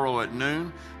tomorrow at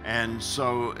noon. And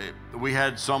so we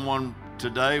had someone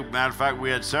today, matter of fact,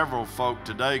 we had several folk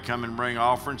today come and bring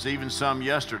offerings, even some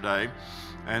yesterday.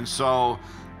 And so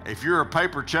if you're a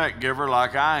paper check giver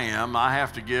like I am, I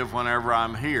have to give whenever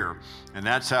I'm here, and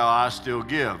that's how I still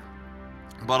give.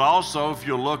 But also, if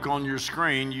you'll look on your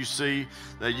screen, you see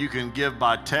that you can give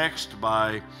by text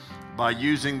by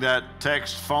using that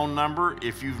text phone number.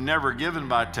 If you've never given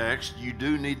by text, you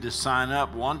do need to sign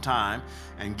up one time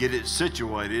and get it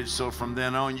situated, so from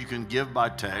then on you can give by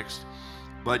text.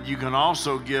 But you can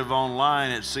also give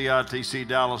online at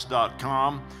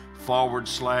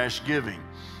citcdallas.com/giving.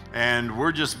 And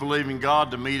we're just believing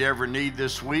God to meet every need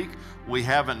this week. We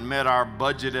haven't met our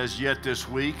budget as yet this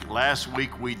week. Last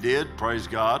week we did, praise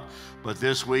God, but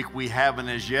this week we haven't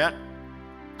as yet.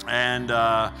 And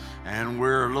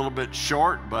we're a little bit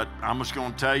short, but I'm just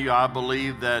going to tell you, I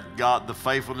believe that the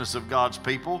faithfulness of God's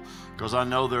people, because I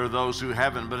know there are those who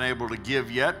haven't been able to give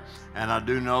yet, and I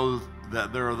do know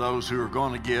that there are those who are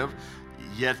going to give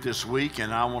yet this week,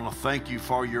 and I want to thank you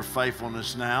for your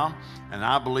faithfulness now. And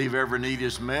I believe every need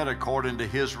is met according to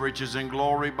His riches and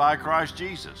glory by Christ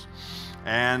Jesus.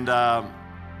 And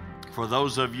for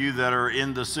those of you that are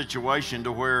in the situation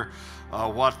to where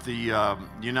what the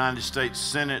United States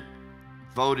Senate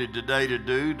voted today to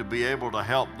do, to be able to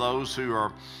help those who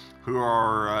are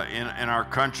in our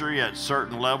country at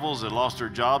certain levels that lost their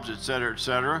jobs, et cetera, et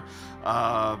cetera.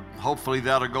 Hopefully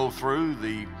that'll go through.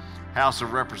 The House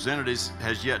of Representatives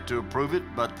has yet to approve it,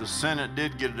 but the Senate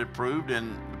did get it approved,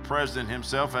 and the President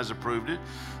himself has approved it.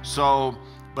 So,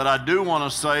 but I do want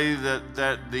to say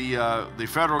that the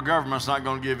federal government's not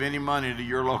going to give any money to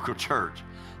your local church.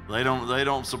 They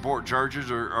don't support churches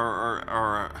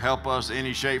or help us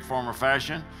any shape, form, or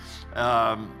fashion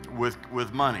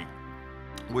with money.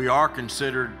 We are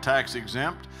considered tax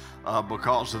exempt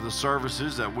because of the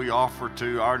services that we offer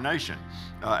to our nation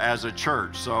as a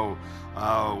church. So,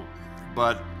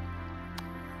 but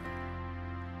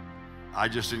I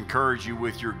just encourage you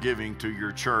with your giving to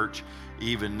your church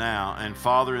even now. And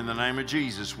Father, in the name of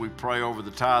Jesus, we pray over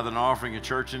the tithe and offering of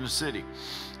church in the city.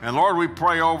 And Lord, we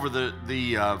pray over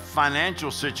the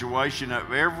financial situation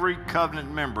of every covenant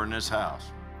member in this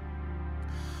house.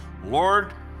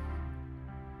 Lord,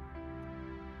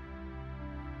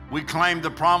 we claim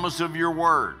the promise of your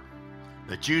word,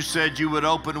 that you said you would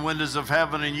open windows of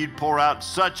heaven and you'd pour out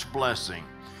such blessing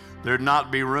there'd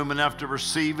not be room enough to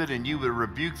receive it, and you would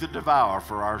rebuke the devourer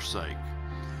for our sake,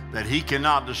 that he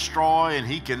cannot destroy and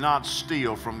he cannot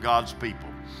steal from God's people.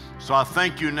 So I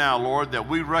thank you now, Lord, that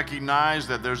we recognize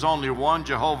that there's only one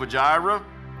Jehovah Jireh,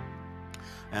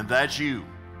 and that's you.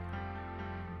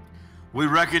 We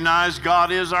recognize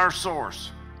God is our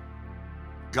source.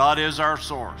 God is our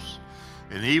source.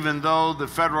 And even though the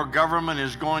federal government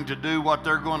is going to do what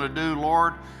they're going to do,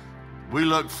 Lord, we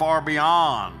look far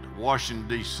beyond Washington,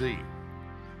 D.C.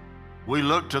 We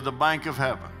look to the bank of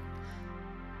heaven.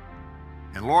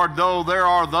 And Lord, though there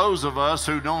are those of us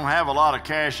who don't have a lot of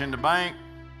cash in the bank,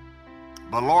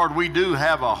 but Lord, we do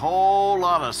have a whole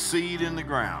lot of seed in the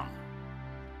ground.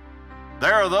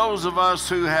 There are those of us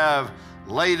who have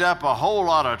laid up a whole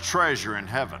lot of treasure in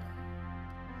heaven.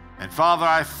 And Father,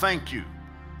 I thank you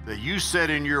that you said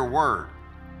in your word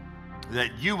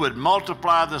that you would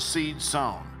multiply the seed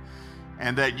sown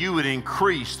and that you would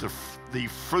increase the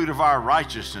fruit of our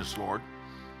righteousness, Lord.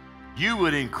 You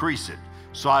would increase it.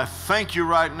 So I thank you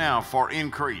right now for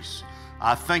increase.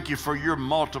 I thank you for your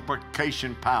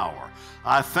multiplication power.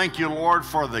 I thank you, Lord,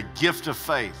 for the gift of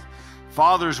faith.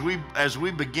 Father, as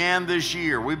we began this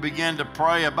year, we began to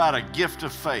pray about a gift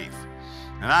of faith.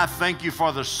 And I thank you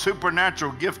for the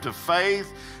supernatural gift of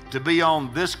faith to be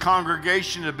on this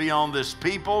congregation, to be on this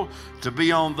people, to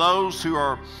be on those who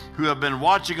have been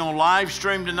watching on live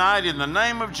stream tonight. In the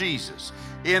name of Jesus,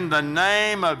 in the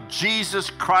name of Jesus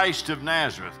Christ of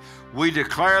Nazareth. We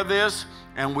declare this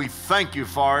and we thank you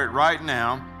for it right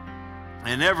now.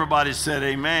 And everybody said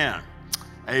amen.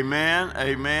 Amen,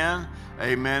 amen,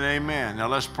 amen, amen. Now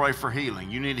let's pray for healing.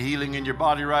 You need healing in your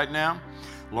body right now?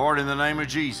 Lord, in the name of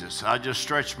Jesus, I just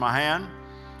stretch my hand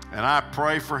and I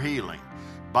pray for healing.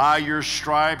 By your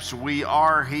stripes we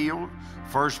are healed.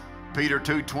 1 Peter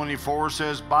 2:24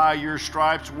 says, by your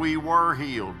stripes we were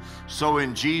healed. So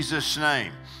in Jesus'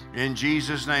 name,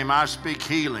 I speak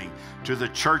healing to the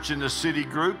church in the city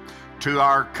group, to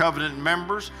our covenant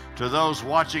members, to those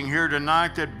watching here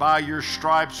tonight, that by your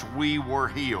stripes we were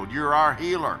healed. You're our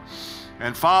healer.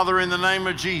 And Father, in the name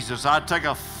of Jesus, I take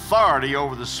authority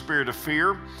over the spirit of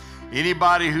fear.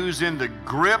 Anybody who's in the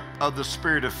grip of the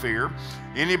spirit of fear,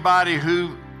 anybody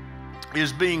who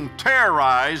is being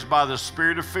terrorized by the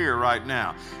spirit of fear right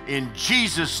now, in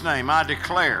Jesus' name I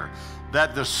declare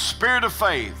that the spirit of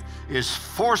faith is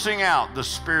forcing out the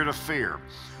spirit of fear.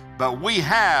 But we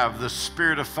have the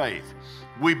spirit of faith.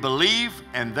 We believe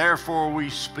and therefore we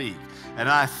speak. And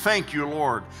I thank you,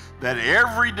 Lord, that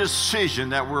every decision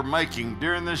that we're making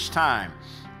during this time,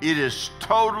 it is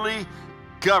totally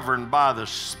governed by the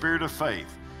spirit of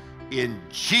faith. In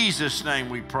Jesus' name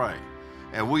we pray.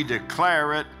 And we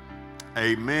declare it,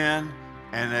 amen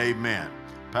and amen.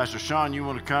 Pastor Sean, you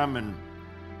want to come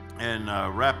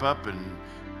and wrap up and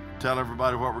tell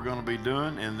everybody what we're going to be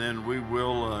doing, and then we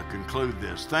will conclude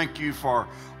this. Thank you for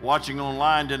watching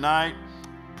online tonight.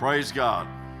 Praise God.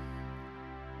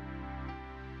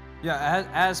 Yeah,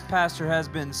 as Pastor has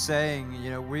been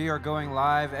saying, we are going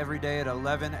live every day at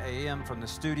 11 a.m. from the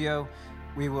studio.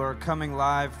 We were coming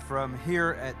live from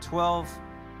here at 12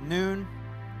 noon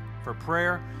for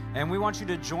prayer, and we want you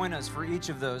to join us for each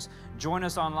of those. Join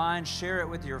us online, share it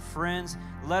with your friends.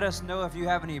 Let us know if you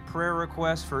have any prayer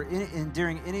requests for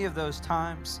during any of those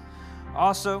times.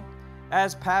 Also,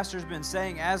 as Pastor's been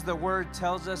saying, as the Word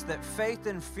tells us, that faith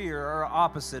and fear are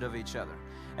opposite of each other.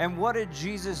 And what did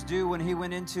Jesus do when he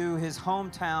went into his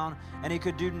hometown and he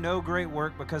could do no great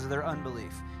work because of their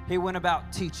unbelief? He went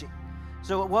about teaching.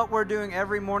 So what we're doing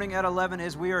every morning at 11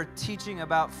 is we are teaching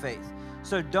about faith.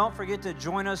 So don't forget to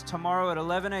join us tomorrow at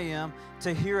 11 a.m.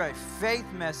 to hear a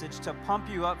faith message to pump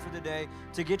you up for the day,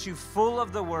 to get you full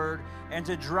of the Word, and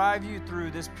to drive you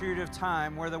through this period of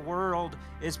time where the world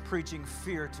is preaching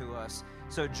fear to us.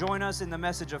 So join us in the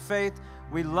message of faith.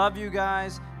 We love you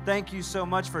guys. Thank you so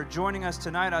much for joining us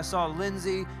tonight. I saw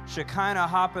Lindsay, Shekinah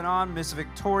hopping on, Miss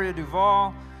Victoria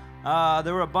Duval.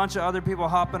 There were a bunch of other people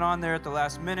hopping on there at the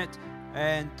last minute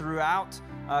and throughout.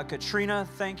 Katrina,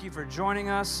 thank you for joining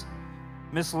us.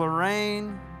 Miss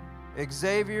Lorraine,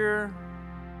 Xavier,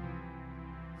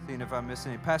 seeing if I missed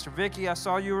any. Pastor Vicky, I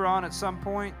saw you were on at some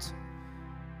point.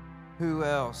 Who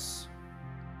else?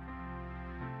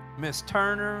 Miss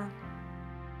Turner.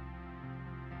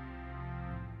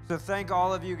 So thank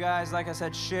all of you guys. Like I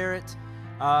said, share it.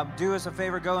 Do us a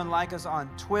favor, go and like us on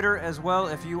Twitter as well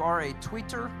if you are a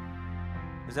tweeter.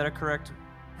 Is that a correct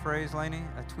phrase, Lainey?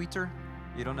 A tweeter?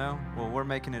 You don't know? Well, we're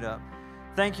making it up.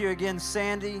 Thank you again,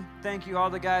 Sandy. Thank you all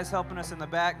the guys helping us in the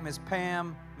back. Miss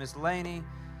Pam, Miss Lainey,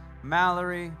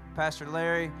 Mallory, Pastor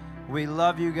Larry. We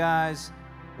love you guys.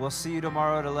 We'll see you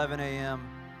tomorrow at 11 a.m.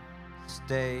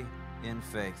 Stay in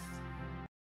faith.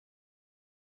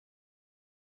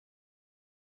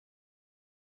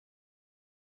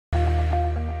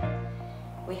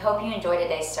 We hope you enjoyed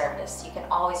today's service. You can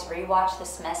always rewatch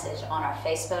this message on our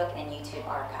Facebook and YouTube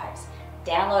archives.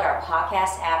 Download our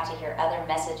podcast app to hear other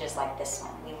messages like this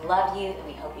one. We love you and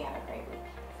we hope you have a great week.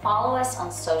 Follow us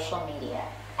on social media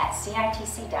at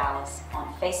CITC Dallas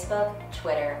on Facebook,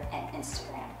 Twitter, and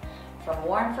Instagram. For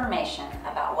more information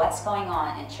about what's going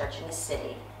on in church in the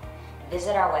city,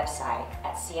 visit our website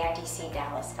at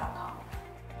citcdallas.com.